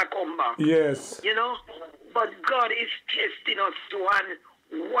 another come back. Yes. You know, but God is testing us to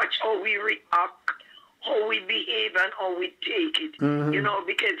watch how we react, how we behave, and how we take it. Mm-hmm. You know,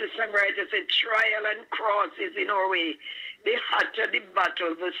 because the songwriter said, trial and cross is in our way. The hotter the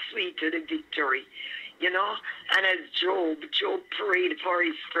battle, the sweeter the victory. You know, and as Job prayed for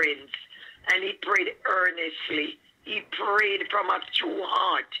his friends, and he prayed earnestly. He prayed from a true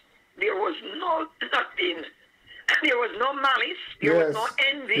heart. There was nothing. There was no malice. There was no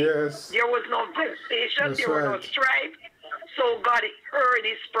envy. Yes. There was no vexation. That's there was no strife. So God heard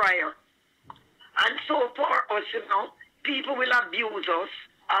his prayer. And so for us, you know, people will abuse us,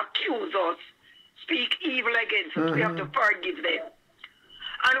 accuse us, speak evil against us. We have to forgive them.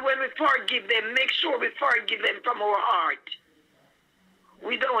 And when we forgive them, make sure we forgive them from our heart.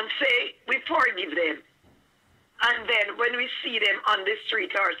 We don't say we forgive them. And then when we see them on the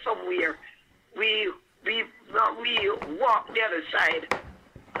street or somewhere, we walk the other side.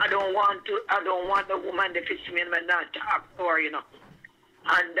 I don't want the woman that fits me and not talk to her, you know.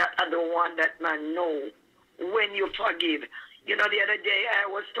 And that I don't want that man know when you forgive. You know, the other day I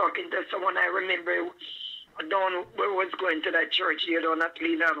was talking to someone I remember down where was going to that church here down at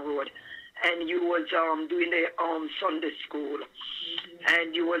Leland Road. And you was doing the Sunday school.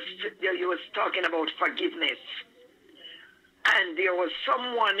 And you was talking about forgiveness. And there was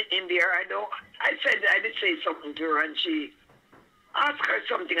someone in there, I did say something to her, and she asked her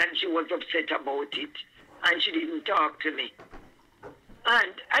something, and she was upset about it, and she didn't talk to me.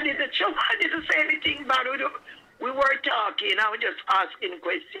 And I didn't say anything bad. We were talking, I was just asking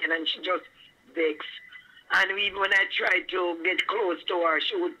questions, and she just vexed. And when I tried to get close to her,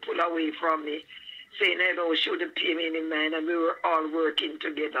 she would pull away from me, saying, hello, she wouldn't pay me any mind, and we were all working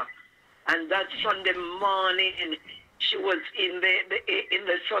together. And that Sunday morning, she was in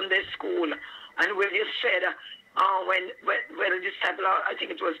the Sunday school, and when you said, when the disciple, I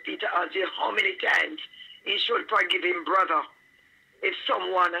think it was Peter, asked you how many times he should forgive him brother if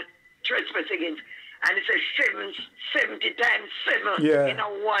someone trespass against. And it says 70 times 7 Yeah. in a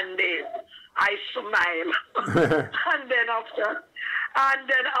one day. I smile. and then after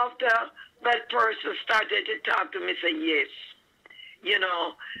that person started to talk to me, say yes. You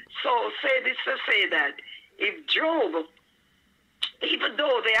know, so say this to say that if Job, even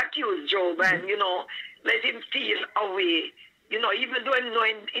though they accused Job and, you know, let him feel away, you know, even though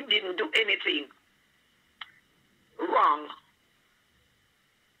knowing he didn't do anything wrong,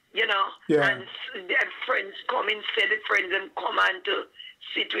 you know, Yeah. and their friends come instead, the friends and come and to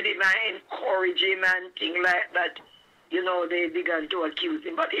sit with him and encourage him and things like that. You know, they began to accuse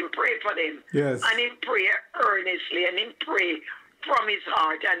him. But he prayed for them. Yes. And he prayed earnestly and he prayed from his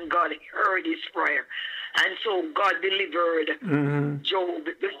heart, and God heard his prayer. And so God delivered Job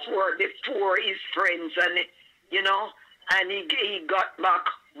before his friends, and, you know, and he got back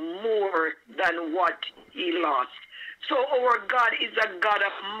more than what he lost. So our God is a God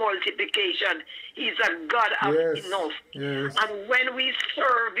of multiplication. He's a God of Yes, enough. yes. And when we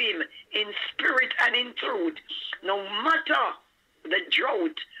serve him in spirit and in truth, no matter the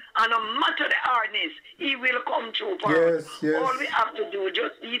drought and no matter the hardness, he will come through for us. Yes, yes. All we have to do is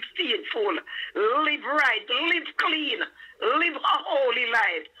just be faithful, live right, live clean, live a holy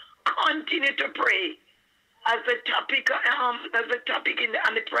life, continue to pray. As the topic on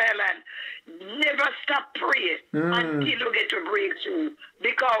the prayer line, never stop praying until you get to breakthrough,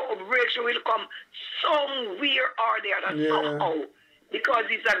 because breakthrough will come somewhere or the other somehow, because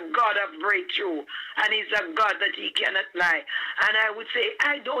he's a God of breakthrough and he's a God that he cannot lie. And I would say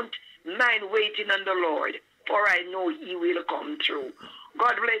I don't mind waiting on the Lord, for I know he will come through.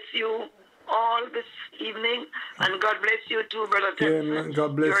 God bless you all this evening, and God bless you too, Brother Thompson. Amen.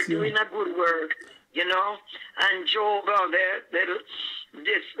 God bless you. You're doing a good work. You know, and Job, the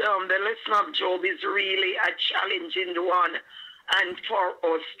lesson of Job is really a challenging one, and for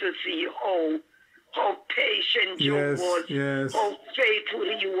us to see how patient Job was, yes. how faithful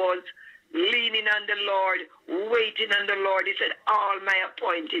he was, leaning on the Lord, waiting on the Lord. He said, all my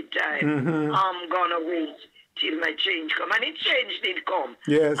appointed time, I'm gonna wait till my change come, and change did come.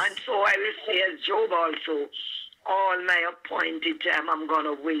 Yes. And so I will say as Job also, all my appointed time, I'm going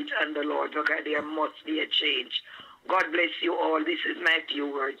to wait on the Lord, because there must be a change. God bless you all. This is my few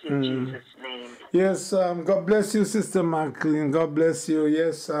words in Jesus' name. Yes, God bless you, Sister Maclean. God bless you.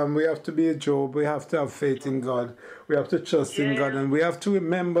 Yes, we have to be a Job. We have to have faith in God. We have to trust in God. And we have to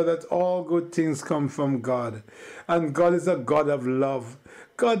remember that all good things come from God. And God is a God of love.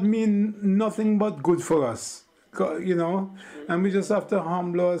 God means nothing but good for us. God, you know, and we just have to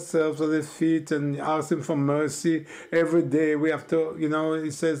humble ourselves at his feet and ask him for mercy every day. We have to, you know,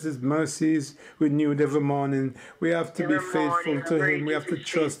 he says his mercies renewed every morning. We have to be faithful to him. We have to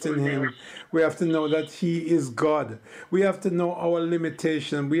trust in him. We have to know that he is God. We have to know our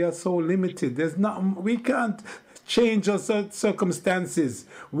limitation. We are so limited. We can't change our circumstances.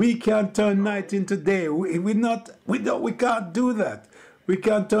 We can't turn night into day. We can't do that. We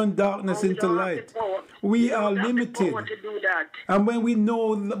can't turn darkness into light. We are limited. And when we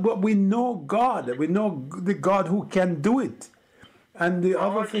know God, we know the God who can do it. And the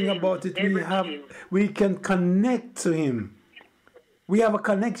other thing about it, we can connect to him. We have a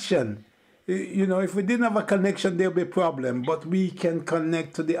connection. You know, if we didn't have a connection, there'll be a problem. But we can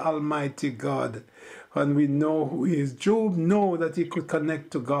connect to the Almighty God. And we know who he is. Job knew that he could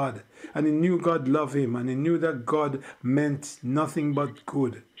connect to God. And he knew God loved him. And he knew that God meant nothing but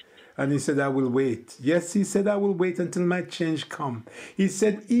good. And he said, I will wait. Yes, he said, I will wait until my change come. He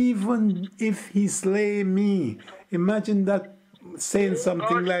said, even if he slay me. Imagine that, saying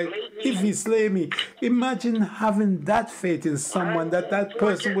something like, if he slay me. Imagine having that faith in someone, that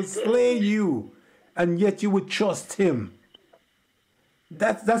person would slay you, and yet you would trust him.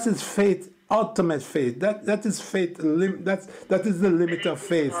 That's his faith, ultimate faith. That is faith. That is the limit of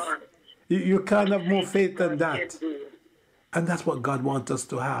faith. You can't have more faith than that. And that's what God wants us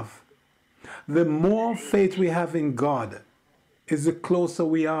to have. The more faith we have in God is the closer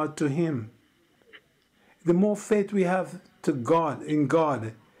we are to him. The more faith we have to God, in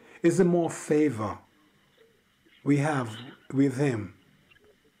God, is the more favor we have with him.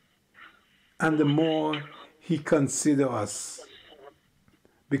 And the more he considers us.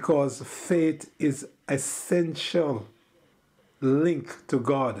 Because faith is essential link to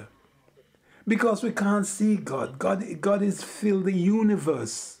God. Because we can't see God. God is filled the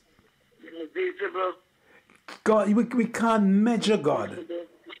universe. Invisible. God, we can't measure God.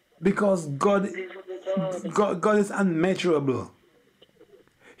 Because God is unmeasurable.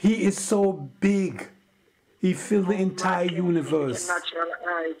 He is so big. He filled the entire universe. Natural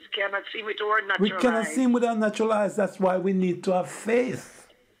eyes cannot see with our natural eyes. We cannot see him with our natural eyes. That's why we need to have faith.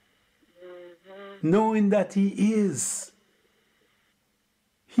 knowing that He is.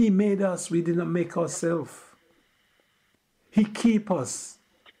 He made us, we did not make ourselves. He keep us.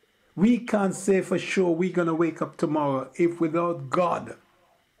 We can't say for sure we're going to wake up tomorrow if without God.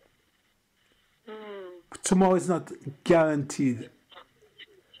 Tomorrow is not guaranteed.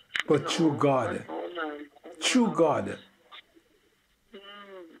 But through God. Through God.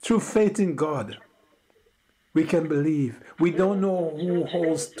 Through faith in God. We can believe. We don't know who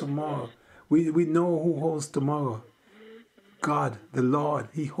holds tomorrow. We know who holds tomorrow. God, the Lord,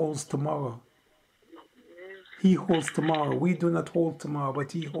 He holds tomorrow. He holds tomorrow. We do not hold tomorrow,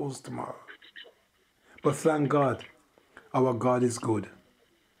 but He holds tomorrow. But thank God, our God is good.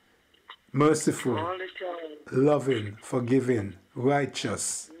 Merciful, loving, forgiving,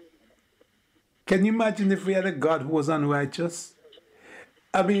 righteous. Can you imagine if we had a God who was unrighteous?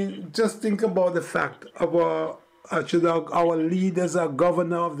 I mean, just think about the fact of our leaders, our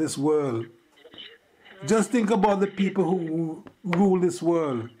governor of this world. Just think about the people who rule this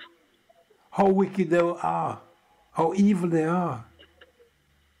world. How wicked they are. How evil they are.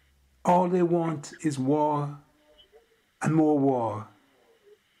 All they want is war and more war.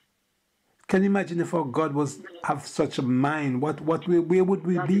 Can you imagine if our God have such a mind? Where would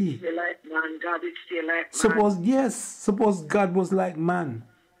we be? God is still like man. God is still like man. Suppose God was like man.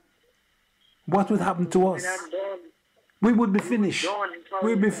 What would happen to us? We would be finished.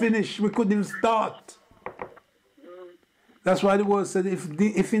 We'd be finished. We couldn't even start. That's why the word said,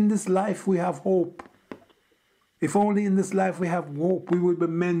 if in this life we have hope, if only in this life we have hope, we will be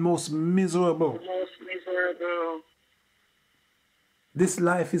men most miserable. Most miserable. This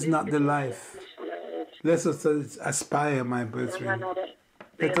life is not the life. Let us aspire, my brethren.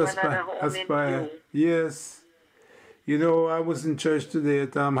 Let us aspire. Yes. You know, I was in church today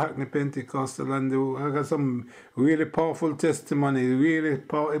at Hackney Pentecostal, and I got some really powerful testimony.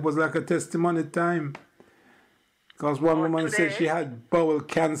 It was like a testimony time. Because one woman said she had bowel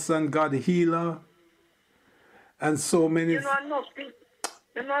cancer and God healed her. And so many... You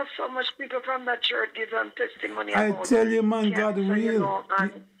know, so much people from that church give them testimony I about tell you, man, cancer, God real. You know,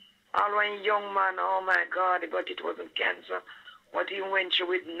 and all one young man, oh my God, but it wasn't cancer. What he went through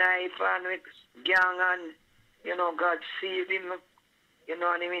with knife and with gang and, you know, God saved him. You know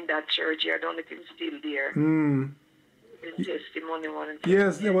what I mean? That church here, I don't know if he's still there. His testimony one.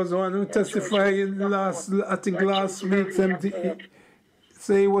 Yes, there was one who testified last week.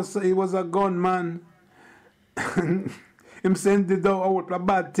 Say he was a gunman. Him saying did a whole lot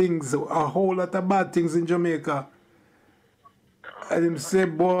of bad things, in Jamaica. And him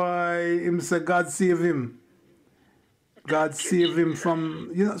say, God save him. God save him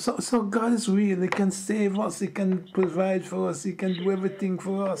from, you know, so God is real. He can save us. He can provide for us. He can do everything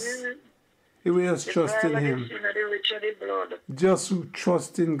for us. If we just trust in Him. Just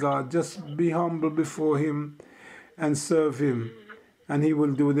trust in God. Just be humble before Him and serve Him. And He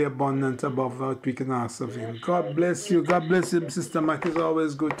will do the abundant above what we can ask of Him. God bless you. God bless you, Sister Mike. It's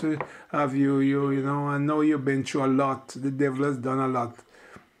always good to have you. You know, I know you've been through a lot. The devil has done a lot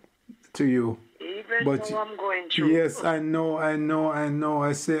to you. Even though I'm going through. Yes, I know. I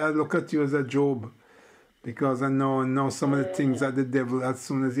look at you as a Job. Because I know some of the things that the devil, as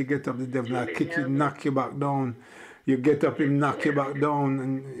soon as you get up, the devil will kick you, knock you back down. You get up, him knock you back down.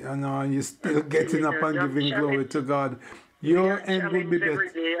 And you know, you're still getting up and giving glory to God. Your end will be better.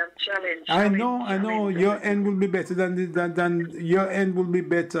 I know. Your end will be better than your end will be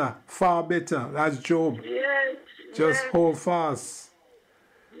better, far better, as Job. Yes. Just hold fast.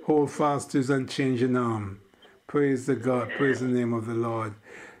 Hold fast to His unchanging arm. Praise the God. Praise the name of the Lord.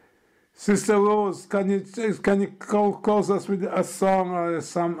 Sister Rose, can you close us with a song or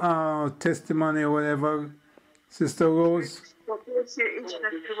some testimony or whatever? Sister Rose.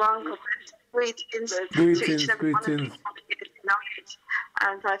 Greetings to each and every one of you.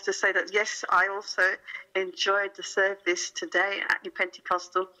 And I have to say that, yes, I also enjoyed the service today at New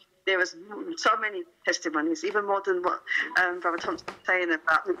Pentecostal. There was so many testimonies, even more than what Brother Thompson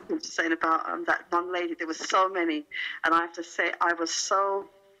was saying about that one lady. There were so many. And I have to say, I was so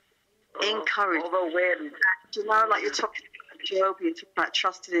encouraged. Overwhelmed. You know, like you're talking about Job, you talk about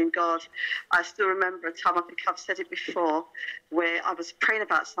trusting in God. I still remember a time, I think I've said it before, where I was praying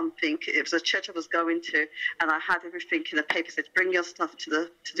about something. It was a church I was going to, and I had everything in a paper. It said, bring your stuff to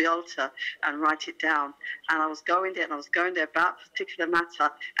the altar and write it down. And I was going there about a particular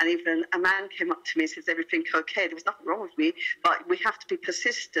matter, and even a man came up to me and says, everything okay? There was nothing wrong with me, but we have to be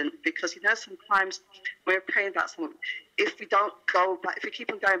persistent, because, you know, sometimes when we're praying about someone, if we don't go back, if we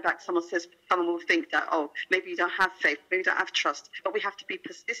keep on going back, someone will think that, oh, maybe you don't have faith, maybe you don't have trust. But we have to be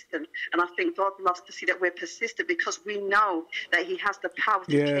persistent. And I think God loves to see that we're persistent, because we know that He has the power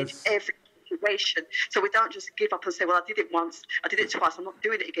to change everything situation. So we don't just give up and say, well, I did it once, I did it twice, I'm not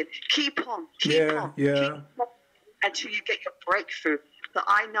doing it again. Keep on, keep on until you get your breakthrough. So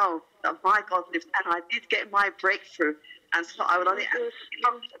I know that my God lives, and I did get my breakthrough. And so I would only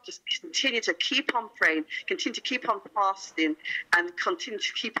just continue to keep on praying, continue to keep on fasting, and continue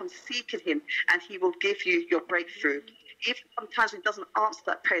to keep on seeking him, and he will give you your breakthrough. If sometimes he doesn't answer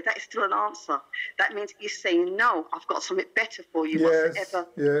that prayer, that is still an answer. That means he's saying, no, I've got something better for you. Yes.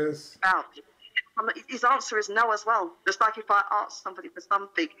 About. His answer is no as well. Just like if I ask somebody for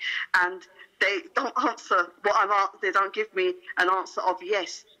something and they don't answer what I'm asking, they don't give me an answer of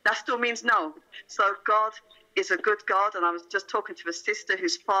yes, that still means no. So God is a good God, and I was just talking to a sister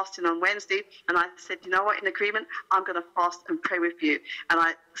who's fasting on Wednesday, and I said, you know what, in agreement, I'm going to fast and pray with you. And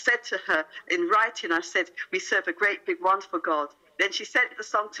I said to her in writing, I said, we serve a great, big, wonderful God. Then she sent the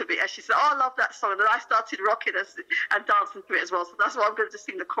song to me, and she said, oh, I love that song. And then I started rocking and dancing to it as well. So that's why I'm going to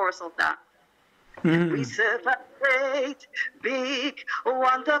sing the chorus of that. We serve a great, big,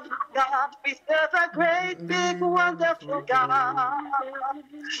 wonderful God. We serve a great, big, wonderful God.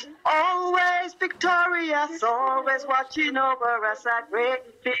 Always victorious, always watching over us. A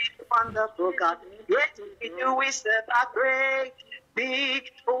great, big, wonderful God. Yes, we do. We serve a great,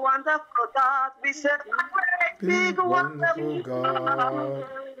 big, wonderful God. We serve a great, big, wonderful God.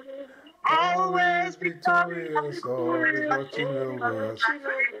 Always victorious, always watching over us.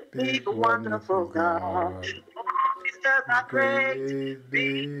 Big, wonderful God. We serve a great,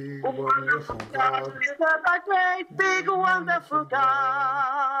 big, wonderful God. We serve a great, big, wonderful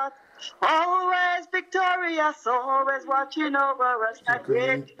God. Always victorious, always watching over us. A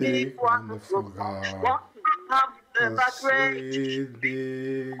great, big, wonderful God. A great,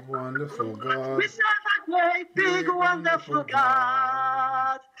 big, wonderful God. We serve a great, big, wonderful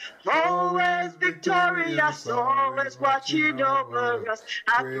God. Always victorious, always watching over us.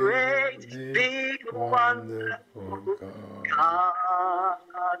 A great, big, wonderful God.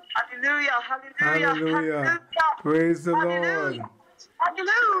 Hallelujah, hallelujah, hallelujah. Praise the Lord.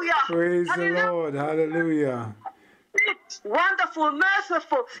 Hallelujah. Praise the Lord. Hallelujah. Wonderful,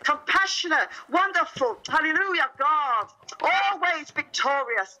 merciful, compassionate, wonderful, hallelujah, God, always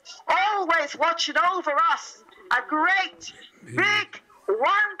victorious, always watching over us, a great, big,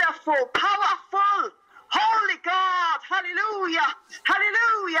 wonderful, powerful, holy God, hallelujah,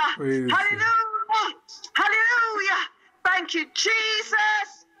 hallelujah, hallelujah, hallelujah. Thank you,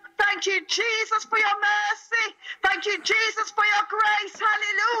 Jesus. Thank you, Jesus, for your mercy. Thank you, Jesus, for your grace.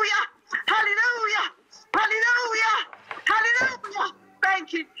 Hallelujah, hallelujah. Hallelujah! Hallelujah!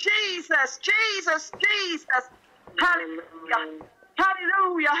 Thank you, Jesus! Jesus! Jesus! Hallelujah!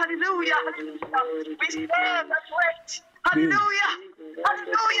 Hallelujah! Hallelujah! Hallelujah! We serve a great! Hallelujah!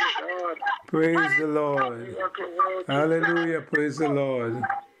 Hallelujah! Praise the Lord! Hallelujah! Praise the Lord!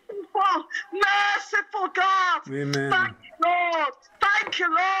 Merciful God! Amen! Thank you, Lord! Thank you,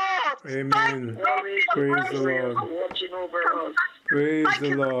 Lord! Amen! Praise the Lord! Praise the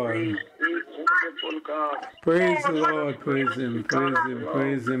Lord! Praise the Lord, praise him, praise him,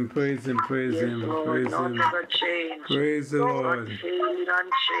 praise him, praise him, praise him, praise him. Praise the Lord.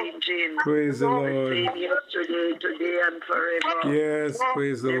 Praise the Lord. Today and forever. Yes,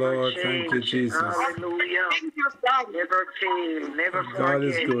 praise the Lord. Thank you, Jesus. Hallelujah. Never fail, never forget. God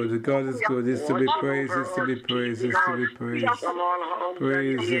is good. God is good. It's to be praised. It's to be praised. It's to be praised.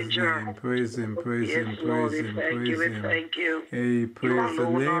 Praise his name. Praise him. Praise him. Praise him. Praise him. Hey, praise the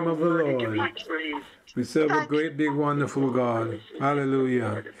name of the Lord. We serve a great, big, wonderful God.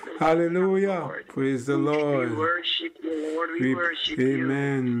 Hallelujah. Hallelujah. Praise the Lord. We worship you, Lord. We worship you.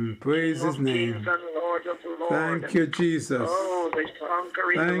 Amen. Praise his name. Thank you, Jesus.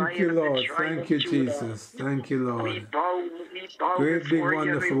 Thank you, Lord. Thank you, Jesus. Thank you, Lord. Great, big,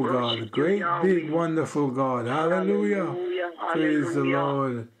 wonderful God. Great, big, wonderful God. Hallelujah. Praise the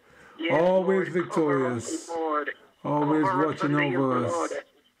Lord. Always victorious. Always watching over us.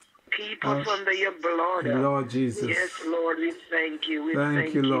 Keep us under your blood. Lord Jesus. Yes, Lord, we thank you. We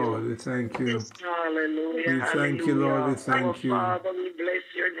thank you, Lord. We thank you. Hallelujah. We thank you, Lord. We thank you. Our Father, we bless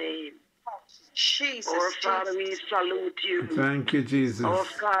your name. Jesus. Our Father, we salute you. Thank you, Jesus. Our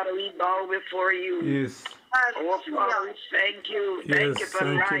Father, we bow before you. Yes. Our Father, we thank you. Thank you for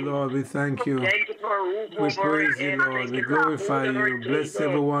life. Thank you, Lord. We thank you. Thank you for a roof We over our praise you, head. Lord. We glorify you. Bless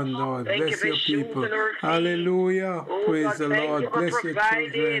everyone, Lord. Bless your people. Hallelujah. Praise the Lord. Bless your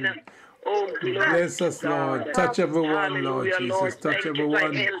children. Bless us, Lord. Touch everyone, Lord Jesus. Touch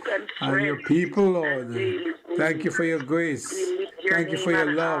everyone and your people, Lord. Thank you for your grace. Thank you for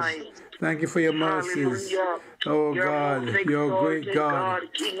your love. Thank you for your mercies. Oh You're God, most you're a great exalted God.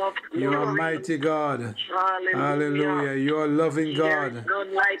 King of You are glory. mighty God. Hallelujah. Hallelujah. You are loving There is God.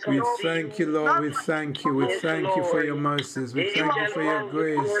 none like We unto thank you, you. Lord. We thank you. We Yes, thank you for Lord. your mercies. We thank you Angels for your bow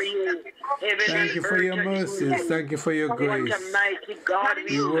before grace. you. Heaven Thank and you for earth your adore mercies. you. Thank you for your What grace. a mighty God we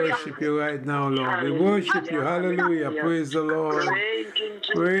We serve. worship you right now, Lord. We Hallelujah. worship you. Hallelujah. Hallelujah. Praise the Lord. Reign, King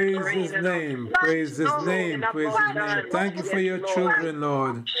Jesus, Praise reign his in us. name. Praise his Flow in name. Praise his name. abundance. Thank you for Yes, your Lord. children,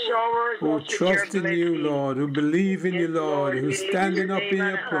 Lord, Showers who us with your trust in you, blessing. Lord, who believe in you, Yes, Lord, Lord. who We lift standing your up name in on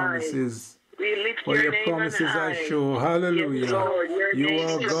your high. promises. We lift For your your name on promises are high. sure. Yes, Hallelujah. Lord. Your You name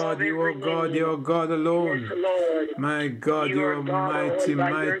are is above God, you are every God, you name. are God Yes, alone. Lord. My God, You you are are God all mighty, by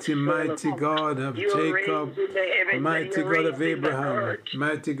mighty, yourself. mighty God of You reign Jacob, in the heavens and mighty you God reign of in the Abraham, earth.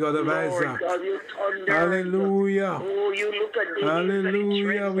 mighty God of Lord Isaac. God, you thunders. Hallelujah. Oh, you look at the hills and it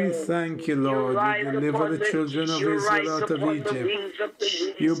Hallelujah. We trembles. thank you, You Lord. You rise deliver upon the children of Israel out of the Egypt. wings of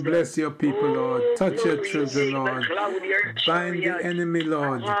the You wind. bless your people, Lord. Oh, Touch your glory, you children, make the Lord. cloud your Bind the chariot. enemy,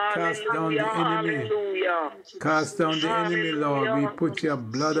 Lord. Cast down Hallelujah, the enemy. hallelujah. Cast down the enemy, Lord. We Hallelujah. put your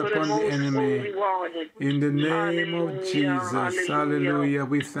blood To the upon the most enemy. holy one. In the name of Hallelujah, Jesus. hallelujah. Hallelujah.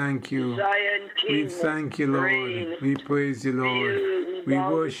 We thank you. Zion We King, thank you, Lord. reign. We praise you, Lord. We We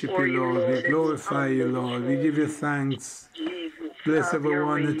bow worship before you, you, Lord. We Lord, and we glorify you, humble Lord. We before give you you. thanks. Jesus, Bless have your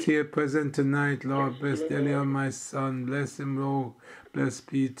everyone that's way. here present tonight, Lord. Yes, Bless Delia, Lord. my son. Bless him, Lord. Bless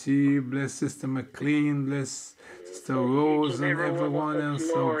PT. Bless Sister McLean. Bless Sister Bless each Rose and and every one of everyone us,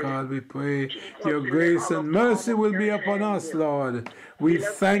 else. Oh Lord. God, we pray Keep us your in the grace hollow and palm mercy of will your be upon hand. us, Lord. We Fill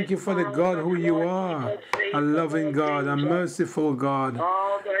us thank with you for the God fullness, who you Lord. Keep are, us safe a from loving all God, a danger. merciful God.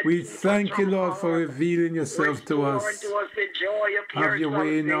 All that We keep us thank you, from Lord, for harm. revealing yourself to Restore unto us. us the joy of Have your your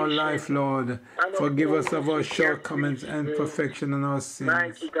way in our life, salvation. Lord. And Forgive us uphold of us our with your shortcomings and peace. perfection and our sins.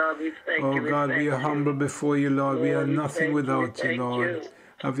 Mighty God, we thank Oh you, we God, we thank are you. humble before you, Lord. We are Lord, we nothing thank you, we without you, thank Lord. you.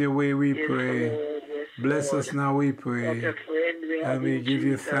 Have your way, we Yes, pray. Lord, yes, Bless Lord. us now, we What pray. a friend we And have we in give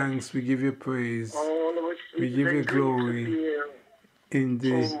you Jesus. thanks, we give you praise. All our We sins give you and griefs to glory. bear.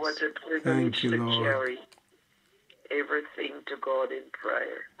 Indeed. Oh, what a privilege Thank you, to Lord. carry everything to God in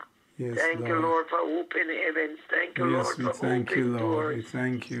prayer. Yes, Thank you, Lord. Lord, for open heavens. Thank you, Yes, Lord, we for thank you, open Lord. We doors.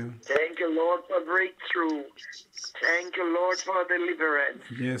 thank you. Thank you, Lord, for breakthrough. Thank you, Lord, for deliverance.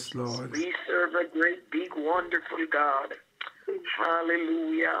 Yes, Lord. We serve a great, big, wonderful God.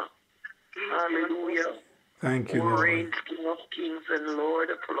 Hallelujah. Hallelujah. Thank you, Who Lord. reigns King of Kings and Lord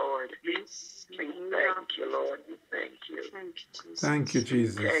of Lords. We thank you, Lord. We thank you. Thank you, Thank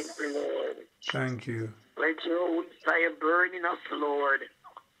Jesus. you, Lord. Thank you. Let your holy fire burn in us, Lord.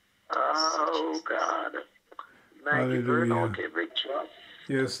 Oh, God. Mighty, burn out Hallelujah. every trust.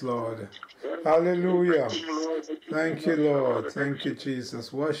 Yes, Lord. Burn out Hallelujah. everything, Lord, that you Thank give you, us, Lord. Lord. Thank you,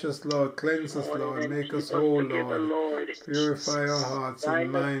 Jesus. Wash us, Lord. Cleanse us, Lord, Lord. and Make us keep us whole, together, Lord. Lord. Purify our hearts and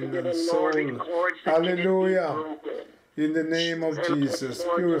Bind us mind together, and Lord, in soul. cords that cannot be Hallelujah. broken. In the name of Help us, Jesus,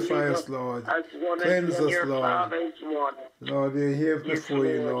 Lord, to purify live us, Lord. as Cleanse one. us, Your Lord. Father is one. Lord, we're here Yes, before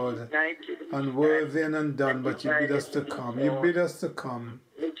you, Lord. Lord. Unite you, Unworthy and undone, and but you bid divide us us to in come. You Lord. bid us to come.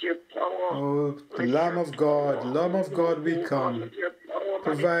 Let your power, Oh, let Lamb your of God, power, Lamb of God, we oh God, come. let your power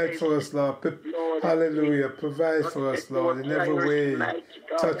Provide for manifest. us, Lord. Lord, Hallelujah. Provide for us, accept our Lord, in every prayers, way. mighty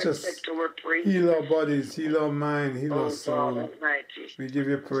God, Touch accept us. our praise. Heal our bodies, heal our mind, heal our Oh God soul. Almighty, We give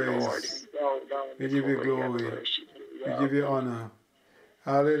you Lord, praise. we bow down We give you before you and glory. worship you. We give you honor.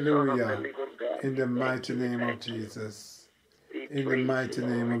 Son of the Hallelujah. living God, In the we thank mighty you, we name of thank you. Jesus. We In the praise mighty you,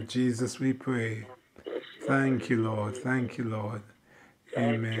 name Lord. of Jesus we pray. Yes, Lord. Thank you, Lord. Thank you, Lord.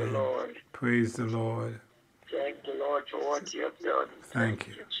 Thank you, Amen. Lord. Praise the Lord. Thank you, Lord, for what you have done. Thank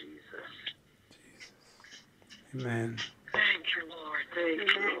you. Jesus. Amen. Thank you, Lord.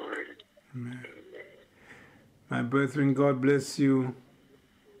 Thank you, Lord. Amen. My brethren, God bless you.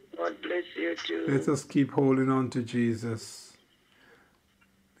 God bless you too. Let us keep holding on to Jesus,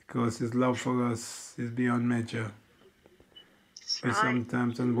 because his love for us is beyond measure. He's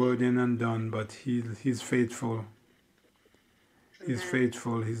sometimes unworthy and undone, but he's faithful. He's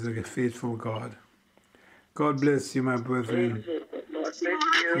faithful. He's a faithful God. God bless you, my brethren. God bless you.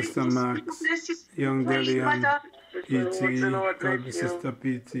 Sister Max, Young Delian, P.T., God bless Sister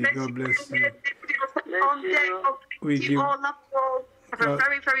P.T., God bless you. We give all love you all. Have a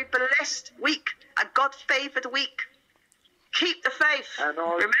very, very blessed week, a God-favored week. Keep the faith. And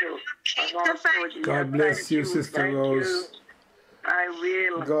also, Remember, keep the faith. God bless you, Sister Rose. I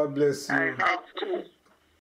will. God bless I you. have to.